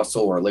joint or a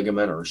muscle or a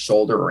ligament or a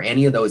shoulder or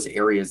any of those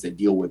areas that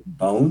deal with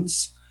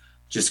bones,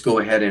 just go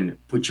ahead and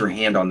put your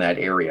hand on that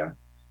area.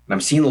 And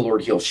I'm seeing the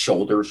Lord heal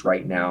shoulders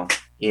right now.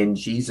 In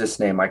Jesus'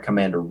 name, I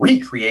command a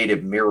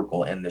recreative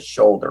miracle in the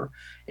shoulder,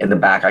 in the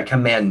back. I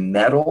command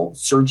metal,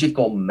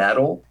 surgical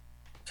metal,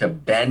 to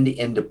bend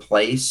into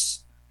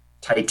place.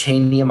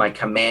 Titanium, I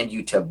command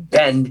you to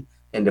bend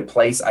into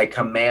place. I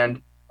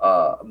command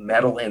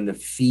metal in the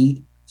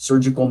feet,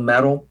 surgical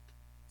metal,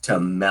 to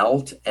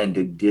melt and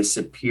to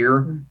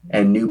disappear,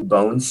 and new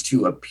bones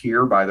to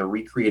appear by the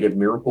recreative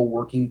miracle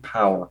working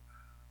power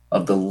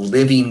of the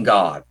living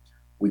God.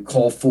 We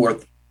call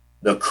forth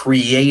the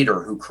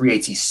creator who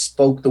creates. He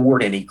spoke the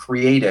word and he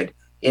created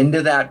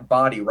into that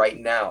body right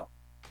now.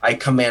 I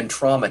command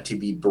trauma to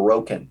be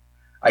broken.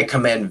 I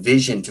command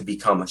vision to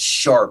become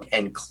sharp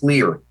and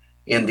clear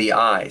in the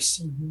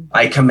eyes.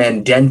 I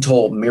command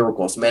dental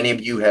miracles. Many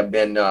of you have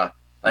been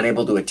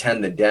unable to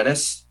attend the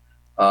dentist,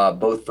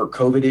 both for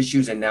COVID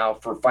issues and now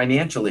for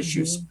financial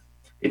issues.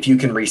 If you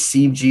can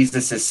receive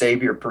Jesus as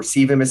Savior,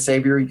 perceive him as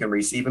Savior, you can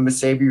receive him as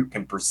Savior, you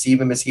can perceive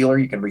him as healer,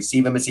 you can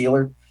receive him as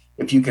healer.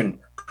 If you can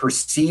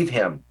perceive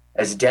him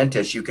as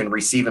dentist, you can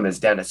receive him as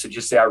dentist. So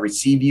just say, I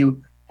receive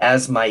you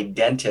as my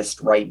dentist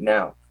right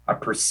now. I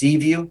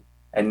perceive you,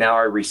 and now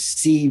I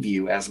receive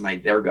you as my,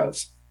 there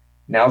goes.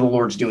 Now the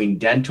Lord's doing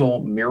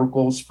dental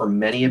miracles for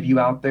many of you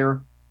out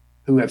there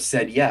who have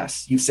said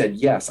yes. You said,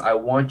 yes, I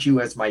want you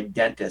as my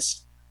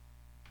dentist.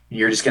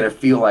 You're just going to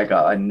feel like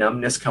a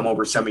numbness come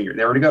over some of your,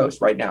 there it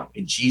goes right now.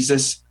 In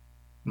Jesus'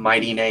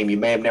 mighty name. You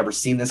may have never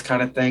seen this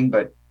kind of thing,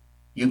 but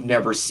you've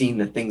never seen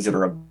the things that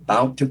are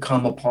about to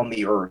come upon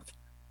the earth.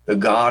 The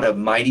God of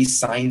mighty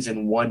signs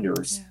and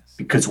wonders,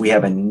 because we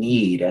have a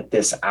need at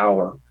this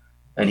hour.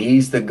 And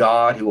he's the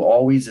God who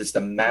always is the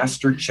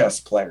master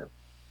chess player.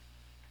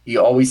 He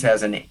always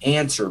has an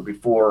answer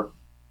before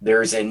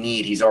there's a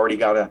need. He's already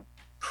got a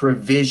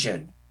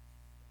provision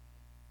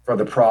for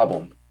the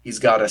problem. He's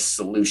got a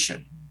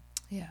solution.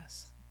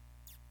 Yes.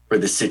 For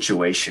the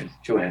situation.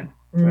 Joanne.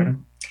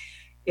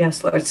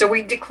 Yes, Lord. So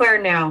we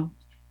declare now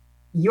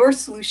your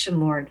solution,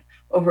 Lord,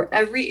 over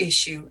every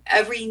issue,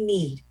 every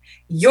need.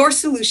 Your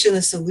solution,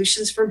 the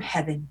solutions from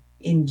heaven,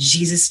 in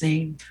Jesus'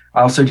 name.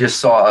 I also just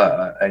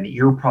saw an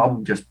ear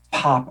problem just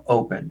pop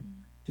open,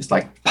 just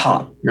like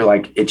pop. You're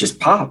like, it just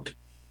popped.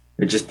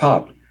 It just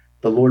popped.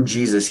 The Lord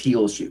Jesus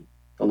heals you.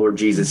 The Lord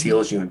Jesus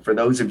heals you. And for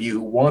those of you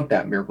who want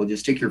that miracle,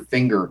 just stick your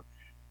finger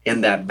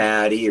in that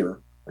bad ear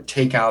or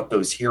take out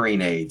those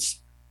hearing aids.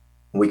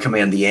 We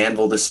command the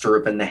anvil, the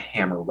stirrup, and the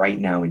hammer right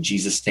now in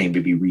Jesus' name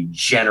to be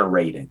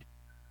regenerated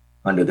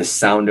under the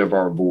sound of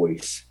our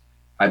voice.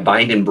 I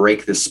bind and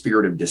break the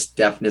spirit of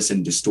deafness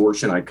and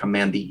distortion. I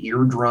command the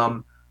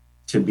eardrum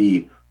to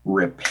be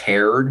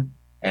repaired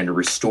and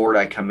restored.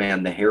 I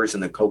command the hairs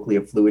in the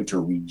cochlea fluid to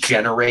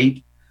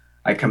regenerate.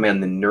 I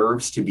command the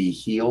nerves to be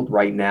healed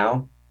right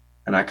now.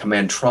 And I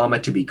command trauma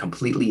to be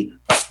completely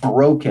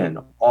broken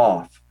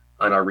off.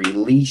 And I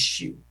release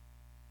you.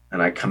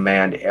 And I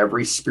command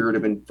every spirit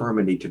of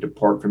infirmity to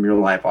depart from your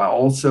life. I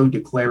also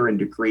declare and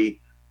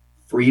decree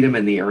freedom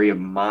in the area of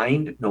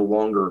mind, no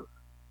longer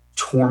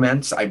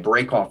torments. I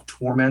break off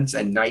torments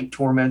and night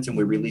torments, and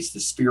we release the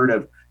spirit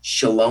of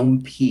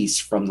shalom, peace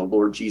from the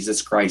Lord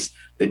Jesus Christ,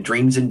 that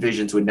dreams and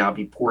visions would now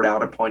be poured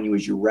out upon you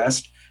as you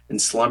rest and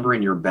slumber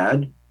in your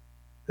bed,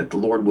 that the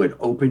Lord would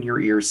open your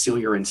ears, seal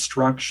your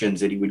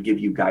instructions, that he would give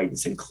you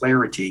guidance and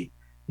clarity,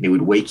 and he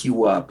would wake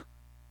you up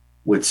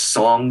with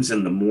songs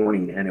in the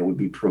morning, and it would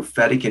be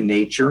prophetic in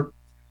nature,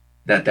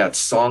 that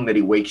song that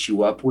he wakes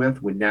you up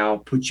with would now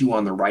put you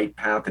on the right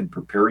path and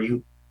prepare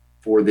you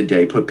for the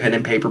day. Put pen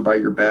and paper by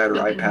your bed or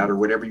iPad or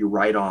whatever you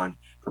write on.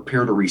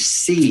 Prepare to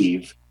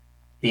receive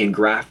the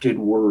engrafted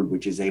word,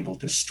 which is able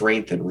to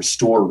strengthen,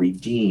 restore,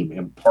 redeem,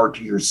 impart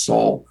to your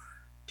soul,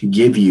 to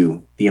give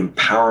you the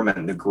empowerment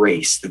and the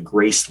grace, the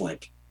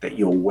bracelet that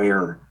you'll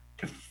wear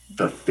to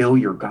fulfill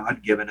your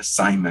God-given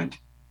assignment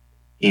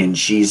in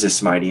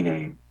Jesus' mighty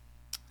name.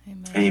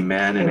 Amen.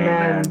 Amen and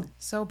amen.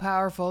 So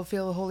powerful.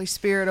 Feel the Holy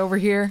Spirit over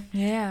here.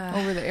 Yeah.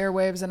 Over the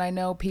airwaves. And I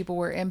know people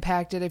were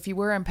impacted. If you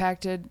were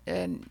impacted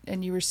and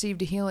you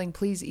received a healing,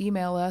 please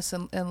email us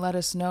and let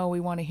us know. We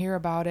want to hear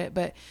about it.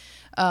 But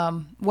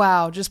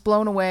wow, just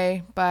blown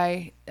away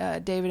by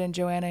David and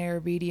Joanna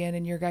Hairabedian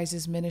and your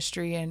guys'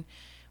 ministry, and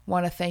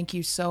want to thank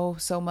you so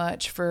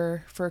much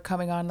for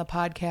coming on the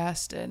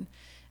podcast.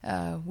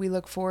 And we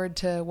look forward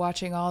to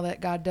watching all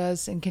that God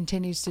does and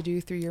continues to do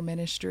through your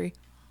ministry.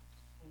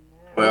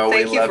 Well,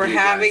 thank you for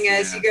having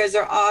us. You guys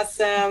are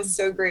awesome.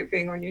 So great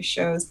being on your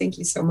shows. Thank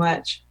you so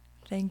much.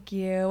 Thank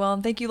you. Well,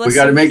 and thank you, listeners. We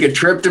got to make a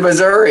trip to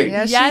Missouri.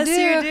 Yes,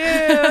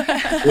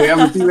 you do. We have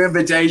a few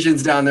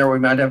invitations down there. We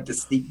might have to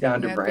sneak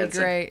down to That'd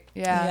Branson. be great.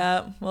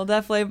 Yeah. We'll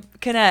definitely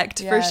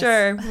connect for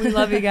sure. We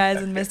love you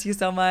guys and miss you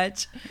so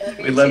much.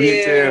 We love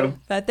you too.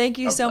 But thank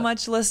you so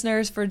much,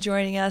 listeners, for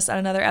joining us on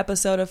another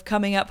episode of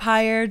Coming Up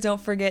Higher. Don't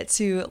forget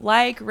to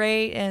like,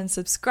 rate, and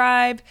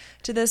subscribe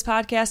to this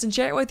podcast and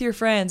share it with your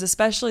friends,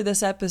 especially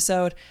this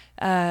episode.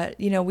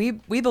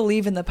 We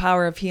believe in the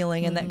power of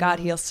healing and that God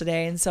heals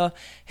today. And so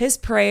his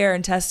prayer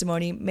and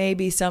testimony may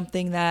be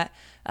something that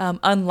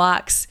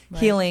unlocks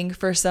healing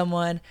for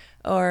someone,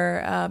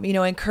 or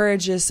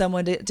encourages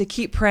someone to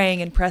keep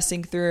praying and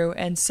pressing through.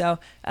 And so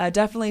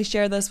definitely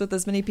share this with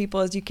as many people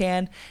as you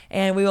can,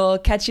 and we will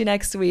catch you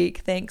next week.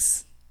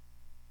 Thanks.